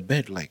twitching on the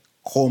bed, like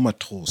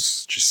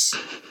comatose, just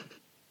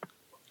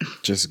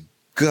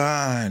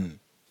gone.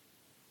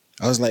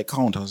 I was like,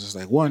 count. I was just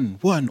like, one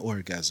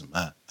orgasm,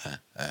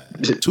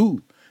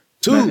 two.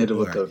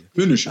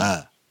 Finish.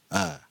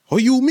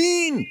 What you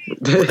mean?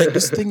 Like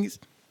this thing is.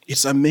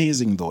 It's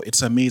amazing, though.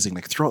 It's amazing.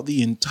 Like throughout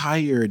the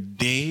entire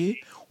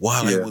day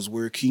while I was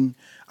working,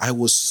 I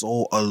was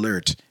so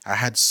alert. I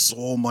had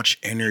so much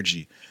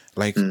energy,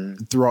 like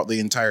throughout the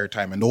entire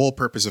time. And the whole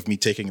purpose of me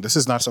taking this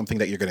is not something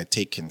that you're going to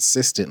take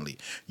consistently.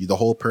 The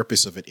whole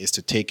purpose of it is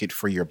to take it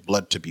for your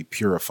blood to be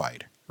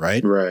purified,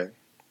 right? Right.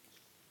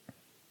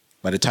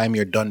 By the time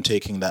you're done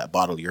taking that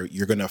bottle,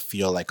 you're going to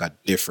feel like a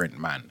different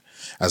man.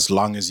 As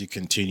long as you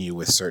continue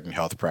with certain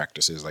health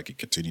practices, like you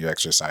continue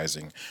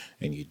exercising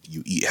and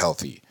you eat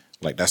healthy.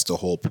 Like that's the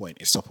whole point.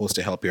 It's supposed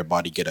to help your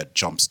body get a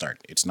jump start.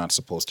 It's not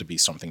supposed to be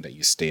something that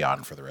you stay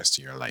on for the rest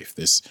of your life.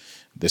 This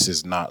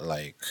is not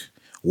like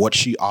what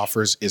she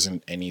offers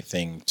isn't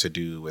anything to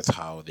do with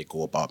how they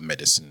go about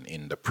medicine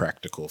in the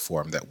practical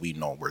form that we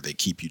know, where they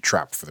keep you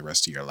trapped for the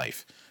rest of your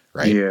life.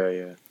 Right?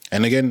 Yeah.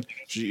 And again,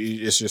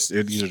 these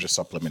are just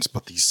supplements,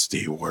 but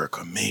they work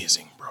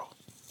amazing, bro.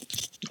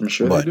 I'm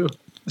sure they do.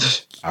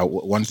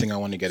 One thing I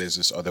want to get is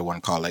this other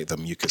one called like the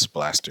mucus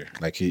blaster.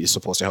 Like it's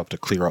supposed to help to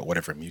clear out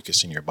whatever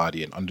mucus in your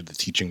body. And under the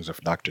teachings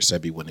of Dr.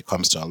 Sebi, when it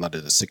comes to a lot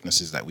of the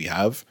sicknesses that we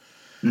have,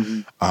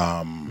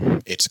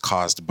 it's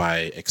caused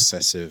by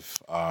excessive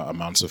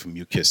amounts of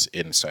mucus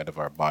inside of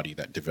our body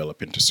that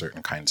develop into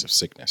certain kinds of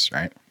sickness,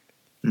 right?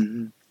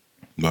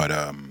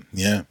 But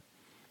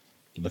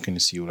looking to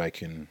see what I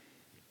can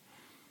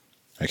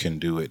I can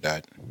do with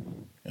that.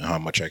 And how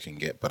much I can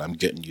get, but I'm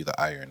getting you the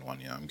iron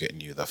one. Yeah, I'm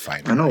getting you the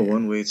fine. I know iron.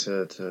 one way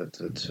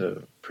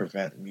to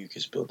prevent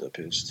mucus buildup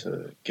is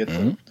to get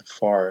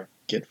far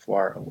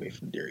away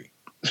from dairy.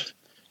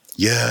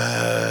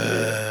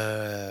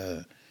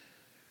 Yeah.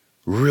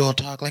 Real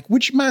talk. Like,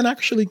 which man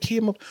actually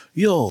came up?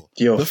 Yo,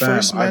 the fam,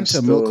 first man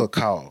to milk a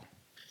cow.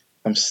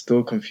 I'm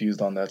still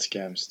confused on that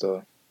scam.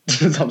 Still,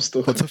 I'm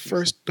still. But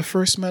confused. the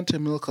first man to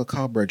milk a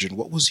cow, Bridget,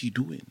 what was he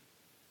doing?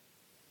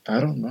 I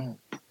don't know.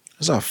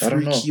 That's a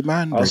freaky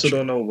man. I also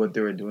don't know what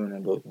they were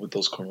doing with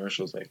those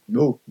commercials. Like,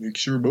 milk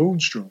makes your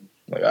bones strong.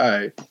 Like, all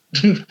right.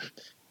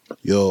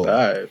 Yo. All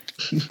right.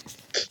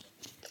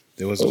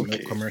 There was a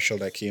milk commercial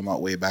that came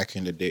out way back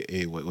in the day.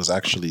 It was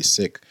actually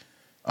sick.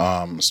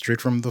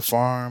 Straight from the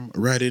farm,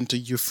 right into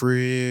your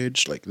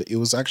fridge. Like, it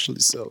was actually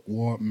sell.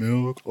 Want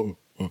milk?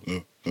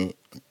 It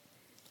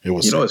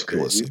was. You know what's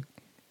crazy?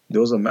 There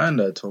was a man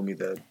that told me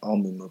that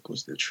almond milk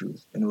was the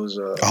truth, and it was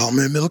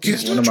almond milk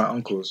is one of my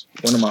uncles,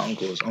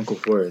 Uncle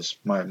Forrest,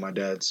 my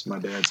dad's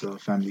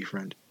family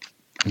friend.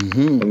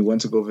 Mm-hmm. And we went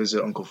to go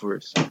visit Uncle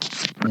Forrest.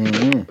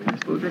 Mm-hmm. But he's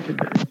still drinking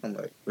that. I'm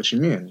like, what you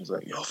mean? He's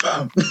like, yo,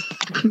 fam.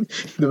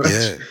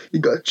 He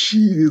got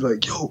cheese. He's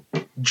like, yo,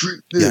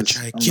 drink this. Yeah,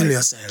 try to kill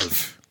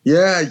yourself.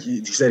 Yeah,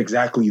 he said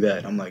exactly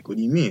that. I'm like, what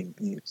do you mean?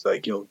 And he's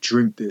like, yo,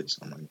 drink this.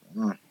 I'm like,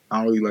 I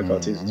don't really like how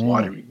it tastes. It's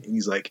watery. And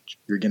he's like,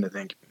 you're gonna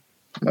thank me.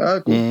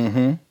 Cool.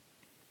 Mm-hmm.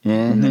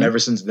 And then ever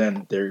since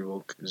then, dairy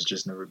milk has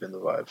just never been the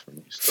vibe for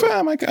me. So.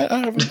 Fam, I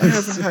haven't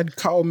had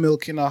cow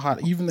milk in a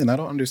hot. Even then, I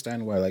don't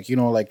understand why. Like,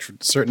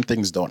 certain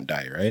things don't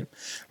die, right?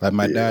 Like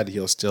my dad,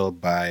 he'll still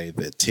buy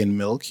the tin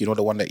milk. You know,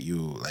 the one that you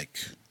like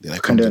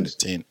comes in the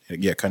tin.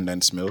 Yeah,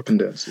 condensed milk.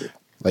 Condensed. Yeah.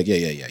 Like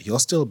yeah. He'll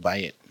still buy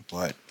it,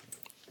 but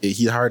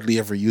he hardly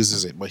ever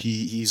uses it. But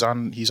he's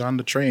on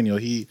the train.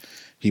 He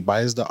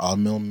buys the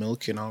almond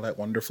milk and all that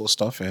wonderful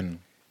stuff,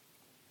 and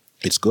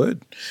it's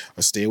good.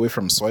 But stay away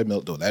from soy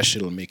milk though. That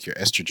shit'll make your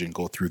estrogen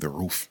go through the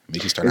roof.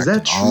 Make you start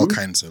acting all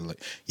kinds of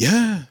like.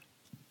 Yeah.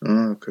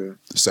 Oh, okay.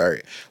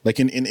 Sorry. Like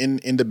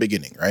in the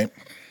beginning, right?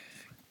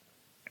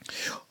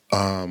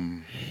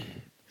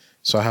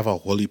 So I have a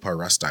holy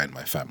parasta in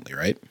my family,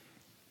 right?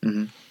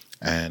 Mm-hmm.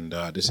 And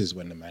this is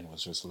when the man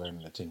was just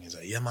learning the thing. He's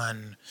like, yeah,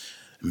 man,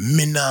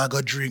 me nah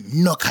go drink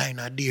no kind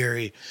of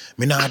dairy.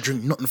 Me nah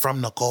drink nothing from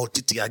no cow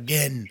titty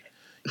again.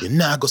 You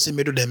nah go see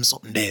me do them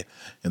something there.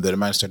 And then the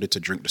man started to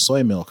drink the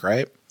soy milk,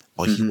 right?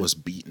 But he was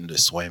beating the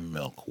soy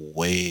milk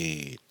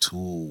way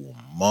too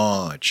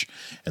much.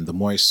 And the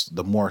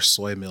more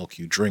soy milk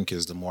you drink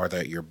is the more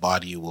that your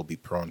body will be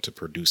prone to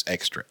produce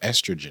extra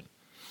estrogen.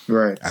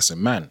 Right. As a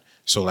man.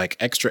 So like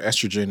extra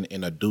estrogen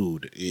in a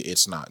dude,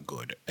 it's not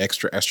good.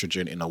 Extra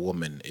estrogen in a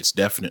woman, it's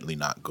definitely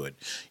not good.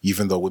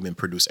 Even though women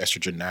produce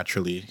estrogen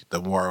naturally, the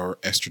more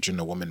estrogen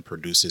a woman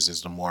produces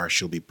is the more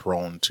she'll be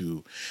prone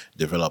to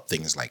develop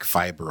things like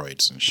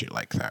fibroids and shit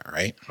like that,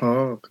 right?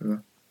 Oh,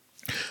 okay.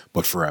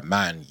 But for a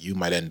man, you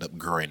might end up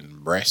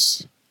growing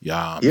breasts.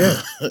 Yeah.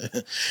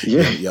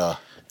 Yeah.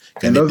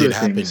 And it did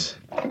happen.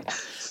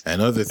 And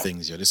other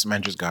things, this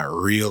man just got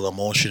real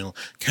emotional.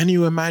 Can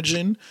you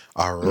imagine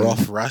a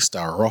rough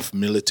Rasta, a rough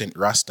militant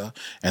Rasta,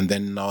 and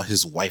then now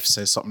his wife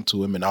says something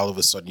to him, and all of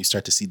a sudden you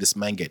start to see this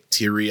man get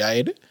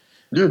teary-eyed?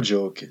 You're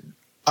joking.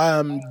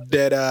 I'm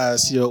dead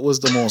ass. It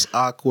was the most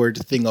awkward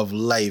thing of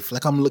life.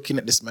 Like, I'm looking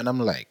at this man, I'm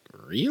like,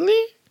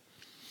 really?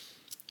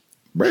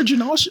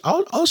 Virgin,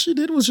 all she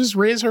did was just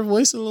raise her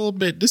voice a little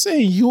bit. This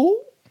ain't you?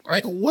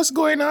 Like, what's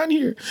going on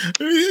here?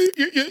 You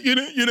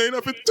ain't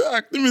up to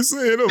talk to me,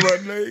 saying,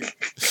 man. Like,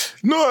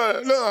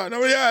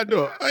 no,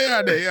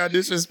 yeah,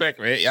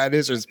 disrespect, me. Yeah,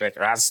 disrespect,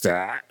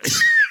 Rasta.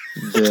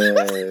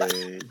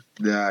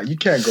 Yeah, you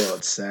can't go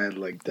outside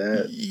like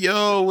that.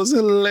 Yo, it was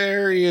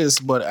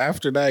hilarious. But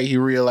after that, he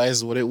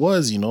realized what it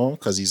was,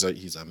 because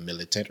he's a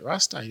militant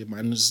Rasta. The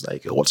man was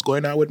like, what's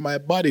going on with my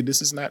body?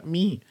 This is not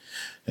me.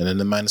 And then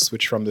the man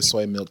switched from the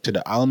soy milk to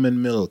the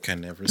almond milk.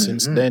 And ever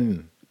since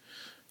then,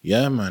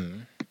 yeah,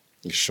 man.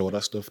 He showed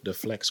us the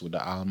flex with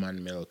the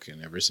almond milk,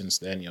 and ever since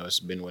then,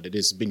 it's been what it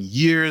is. It's been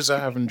years I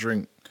haven't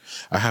drank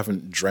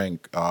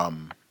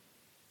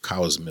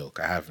cow's milk.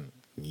 I haven't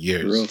in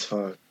years. Real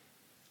talk.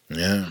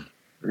 Yeah.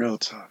 Real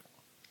talk.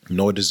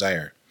 No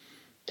desire.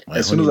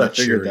 As soon as I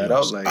figured that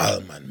out, like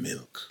almond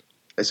milk.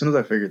 As soon as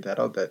I figured that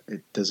out, that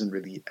it doesn't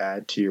really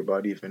add to your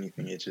body. If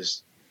anything, it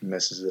just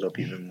messes it up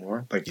even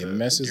more. Like it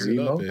messes it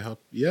up.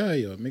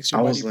 It makes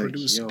your body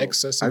produce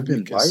excessive I've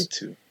been mucus. lied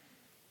to.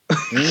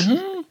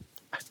 Mm-hmm.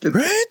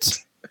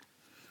 Right?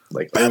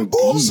 Like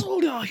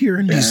bamboozled out here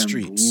in these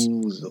streets.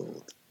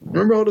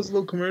 Remember all those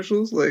little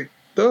commercials? Like,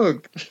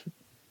 Doug.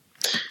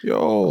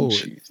 Yo.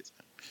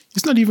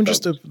 It's not even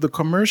just the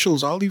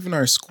commercials, all even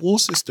our school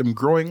system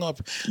growing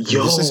up.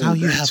 Yo, this is how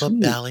you have a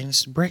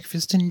balanced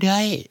breakfast and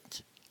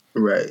diet.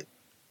 Right.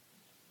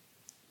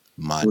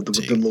 With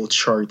the little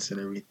charts and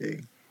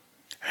everything.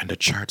 And the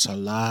charts are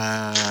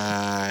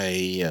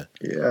lie.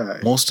 Yeah.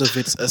 Most of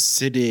it's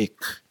acidic.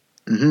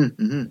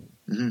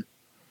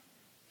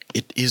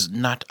 it is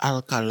not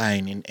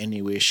alkaline in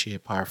any way,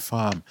 shape, or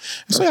form.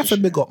 So you have to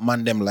big up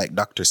man them like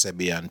Dr.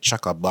 Sebi and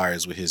Chaka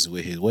Bars with his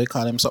what you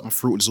call him, something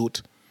fruit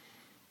zoot.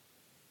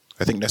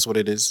 I think that's what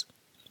it is.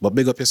 But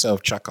big up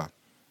yourself, Chaka.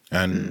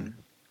 And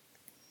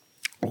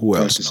who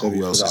else?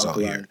 Who else is out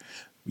here?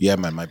 Yeah,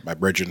 man, my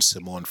brethren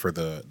Simone for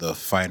the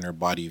finer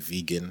body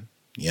vegan.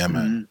 Yeah,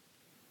 man.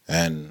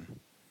 And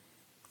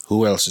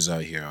who else is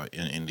out here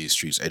in these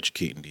streets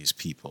educating these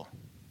people?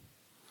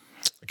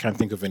 I can't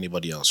think of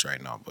anybody else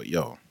right now, but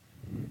yo.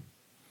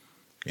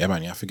 Yeah,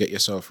 man, you have to get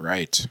yourself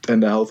right.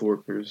 And the health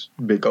workers,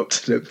 big up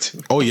to them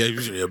too. Oh, yeah,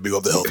 big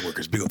up the health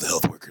workers, big up the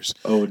health workers.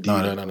 Oh,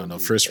 no.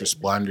 First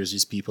responders,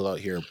 these people out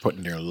here are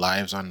putting their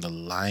lives on the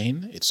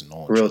line. It's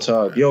no real joke,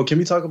 talk. Man. Yo, can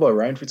we talk about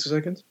Ryan for 2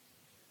 seconds?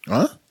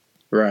 Huh?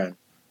 Ryan.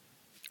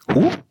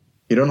 Who?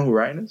 You don't know who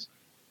Ryan is?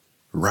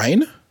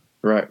 Ryan?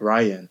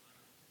 Ryan.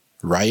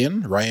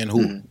 Ryan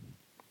who?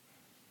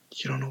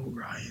 You don't know who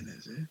Ryan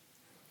is, eh?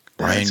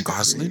 Ryan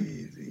Gosling?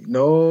 Crazy.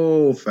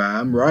 No,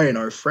 fam. Ryan,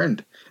 our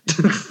friend.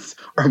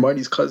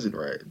 Armani's cousin,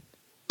 Ryan.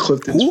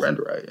 Clifton's friend,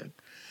 Ryan.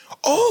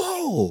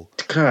 Oh!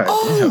 God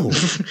damn.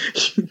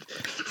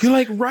 You're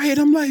like, Ryan?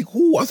 I'm like,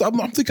 who?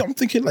 I'm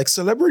thinking like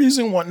celebrities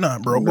and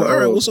whatnot, bro. No, all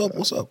right, what's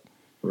up?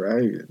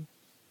 Ryan.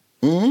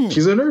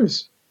 She's a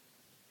nurse.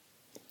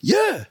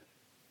 Yeah.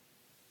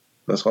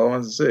 That's all I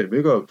wanted to say.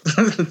 Big up.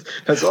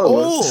 That's all it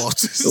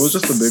was. It was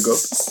just a big up.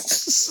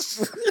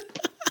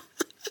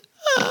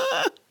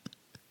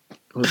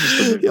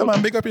 Yeah,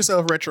 man, big up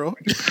yourself, Retro.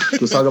 He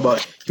was talking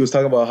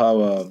about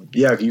how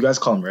you guys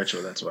call him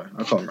Retro, that's why.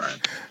 I call him Ryan.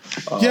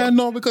 Yeah,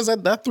 no, because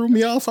that threw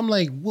me off. I'm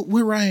like, what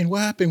Ryan?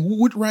 What happened?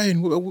 What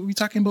Ryan? What we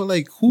talking about?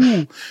 Like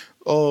who?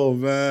 Oh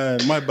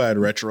man, my bad,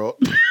 Retro.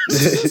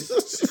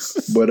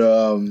 But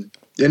and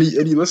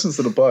he listens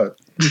to the pod.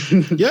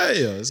 yeah,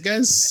 this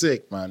guy's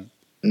sick, man.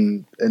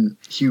 And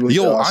he was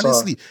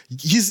honestly,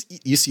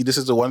 you see, this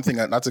is the one thing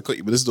not to cut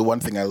you, but this is the one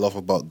thing I love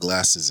about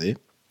glasses, eh?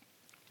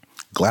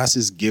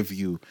 Glasses give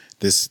you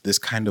this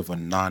kind of a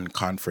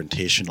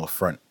non-confrontational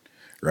front,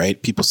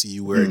 right? People see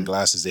you wearing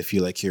glasses, they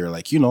feel like you're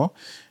like, you're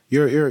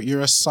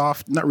a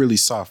soft, not really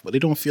soft, but they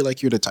don't feel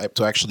like you're the type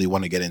to actually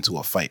want to get into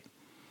a fight.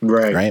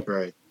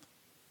 Right.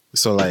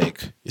 So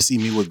like, you see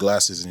me with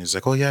glasses and it's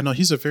like, oh yeah, no,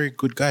 he's a very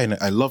good guy and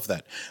I love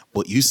that.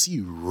 But you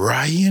see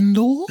Ryan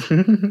though?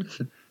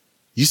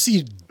 You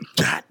see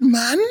that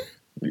man?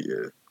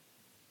 Yeah.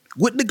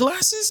 With the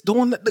glasses?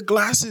 Don't let the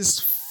glasses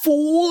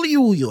fool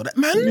you, that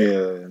man.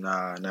 Yeah,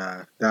 nah.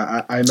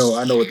 I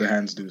know what the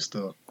hands do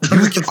still.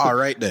 All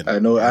right then. I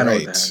know what the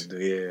hands do.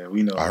 Yeah,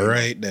 we know. All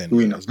right then.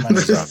 We know. This man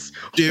is a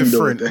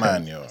different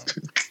man, yo.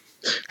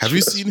 Have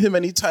you seen him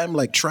anytime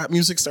like trap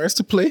music starts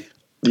to play?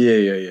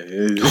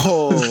 Yeah.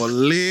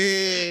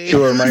 Holy.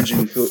 He'll remind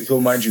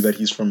you that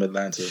he's from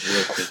Atlanta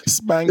real quick.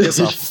 This man gets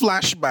a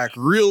flashback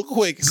real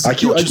quick. I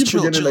keep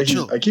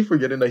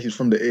forgetting that he's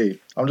from the A.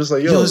 I'm just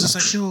like, yo. It's just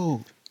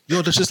like,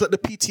 yo, just let the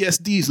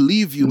PTSDs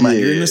leave you, man. Yeah.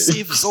 You're in a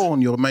safe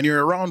zone, yo, man.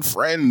 You're around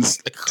friends.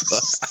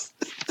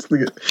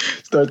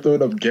 Start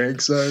throwing up gang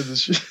signs and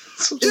shit.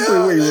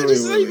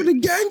 It's not even the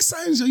gang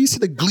signs, yo. You see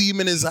the gleam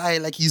in his eye,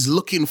 like he's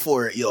looking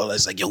for it, yo.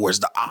 It's like, yo, where's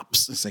the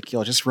ops? It's like,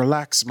 yo, just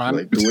relax, man.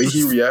 Like the way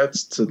he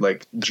reacts to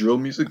like drill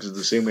music is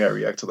the same way I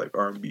react to like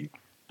R&B.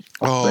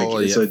 Oh,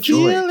 like, it's a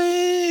joy.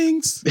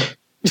 Feelings.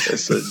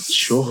 It's a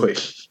joy.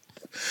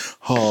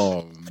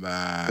 Oh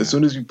man! As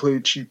soon as you play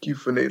Cheap Key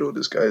Finado,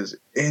 this guy is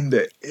in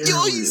the area.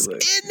 Yo, he's in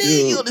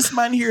it. Yo, this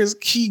man here is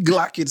Key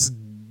Glock. It's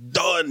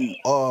done.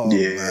 Oh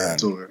yeah, man.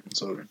 It's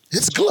over.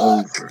 It's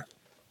Glock.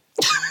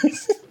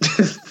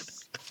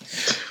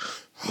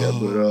 Yeah,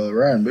 but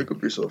Ryan, make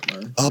up yourself,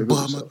 man.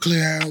 Obama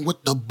clearing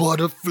with the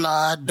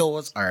butterfly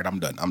doors. All right, I'm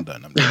done.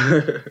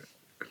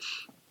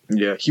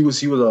 Yeah, he was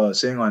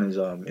saying on his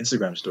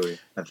Instagram story,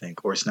 I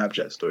think, or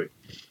Snapchat story.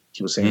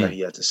 He was saying that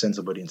he had to send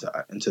somebody into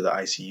the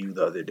ICU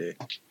the other day,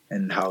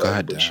 and how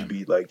everybody should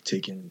be like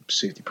taking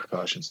safety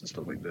precautions and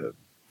stuff like that.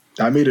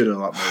 That made it a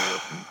lot more real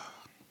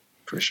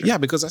for sure. Yeah,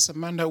 because that's a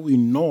man that we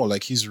know.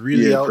 Like he's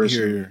really out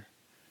here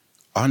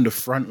on the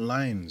front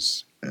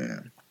lines. Yeah.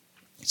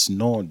 It's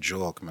no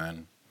joke,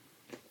 man.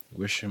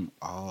 Wish him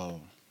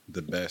all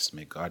the best.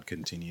 May God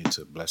continue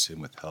to bless him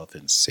with health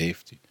and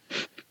safety.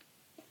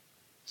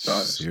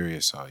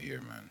 Serious out here,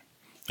 man.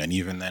 And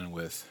even then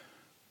with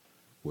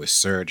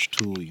Surge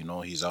too,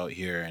 he's out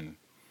here and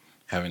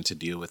having to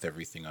deal with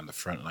everything on the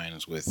front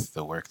lines with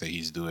the work that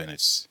he's doing.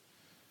 It's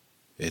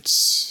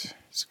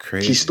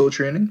crazy. He's still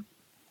training?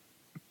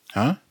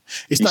 Huh?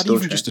 It's not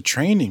even just the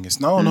training. It's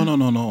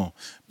no.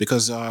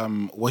 Because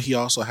what he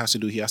also has to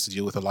do, he has to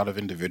deal with a lot of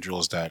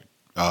individuals that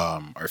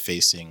are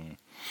facing,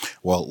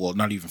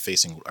 not even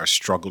facing, are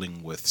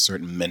struggling with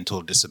certain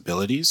mental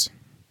disabilities.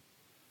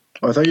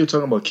 Oh, I thought you were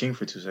talking about King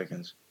for 2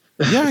 seconds.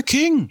 Yeah,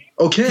 King.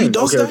 Oh, King. He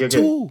does that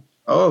too.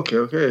 Oh, okay.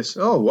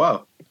 Oh,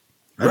 wow.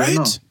 I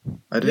didn't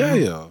know.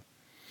 Yeah.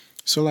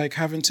 So, like,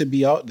 having to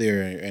be out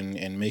there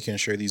and making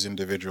sure these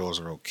individuals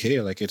are okay,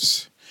 like,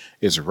 it's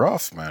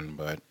rough, man,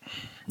 but,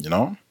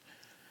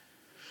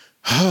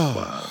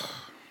 Wow.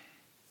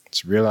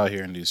 It's real out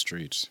here in these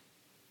streets.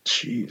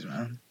 Jeez,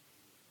 man.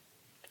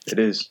 It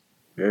is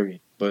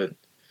very, but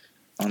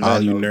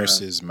all you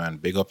nurses, man,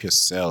 big up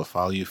yourself.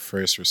 All you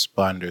first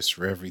responders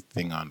for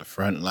everything on the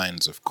front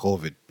lines of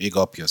COVID, big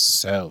up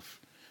yourself.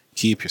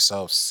 Keep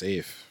yourself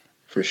safe.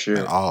 For sure.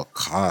 At all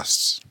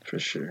costs. For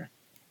sure.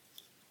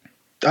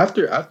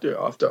 After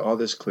all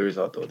this clears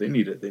out, though, they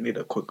need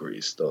a quick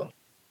race, though.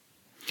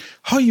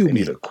 How you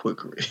need a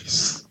quick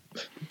race?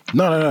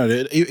 No.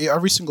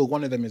 Every single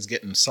one of them is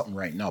getting something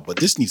right now, but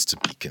this needs to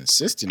be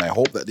consistent. I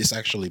hope that this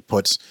actually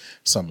puts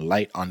some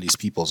light on these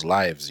people's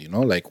lives, you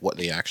know, like what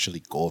they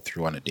actually go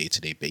through on a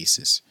day-to-day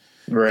basis.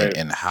 Right.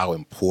 And how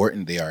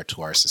important they are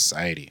to our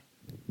society.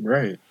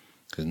 Right.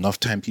 Because enough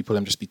time people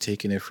them just be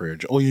taking it for,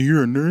 oh,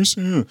 you're a nurse?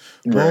 Yeah.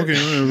 Right.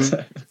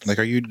 Okay. Like,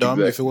 are you dumb?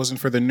 Exactly. If it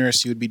wasn't for the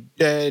nurse, you would be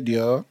dead,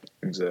 yo.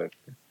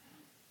 Exactly.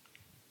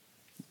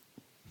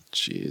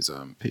 Jeez,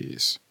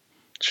 peace.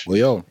 Well,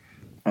 yo.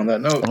 On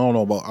that note, I don't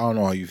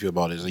know how you feel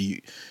about this.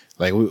 We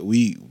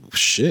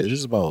shit. This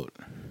is about.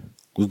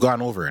 We've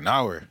gone over an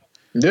hour.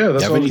 Yeah,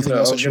 that's what anything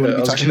else that you want to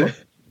be talking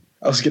about?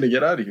 I was gonna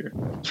get out of here.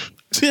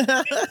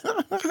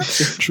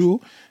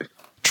 True.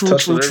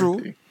 Touch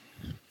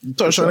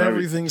on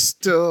everything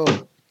still.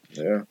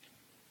 Yeah.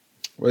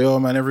 Well, yo,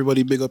 man,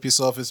 everybody big up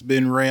yourself. It's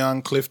been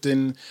Rayon.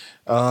 Clifton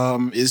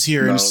is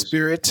here in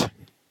spirit.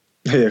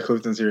 Yeah,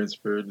 Clifton's here in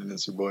spirit, and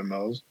it's your boy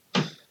Melz.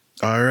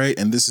 All right,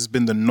 and this has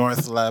been the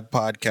North Lab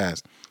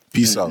Podcast.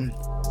 Peace out.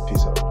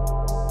 Peace out.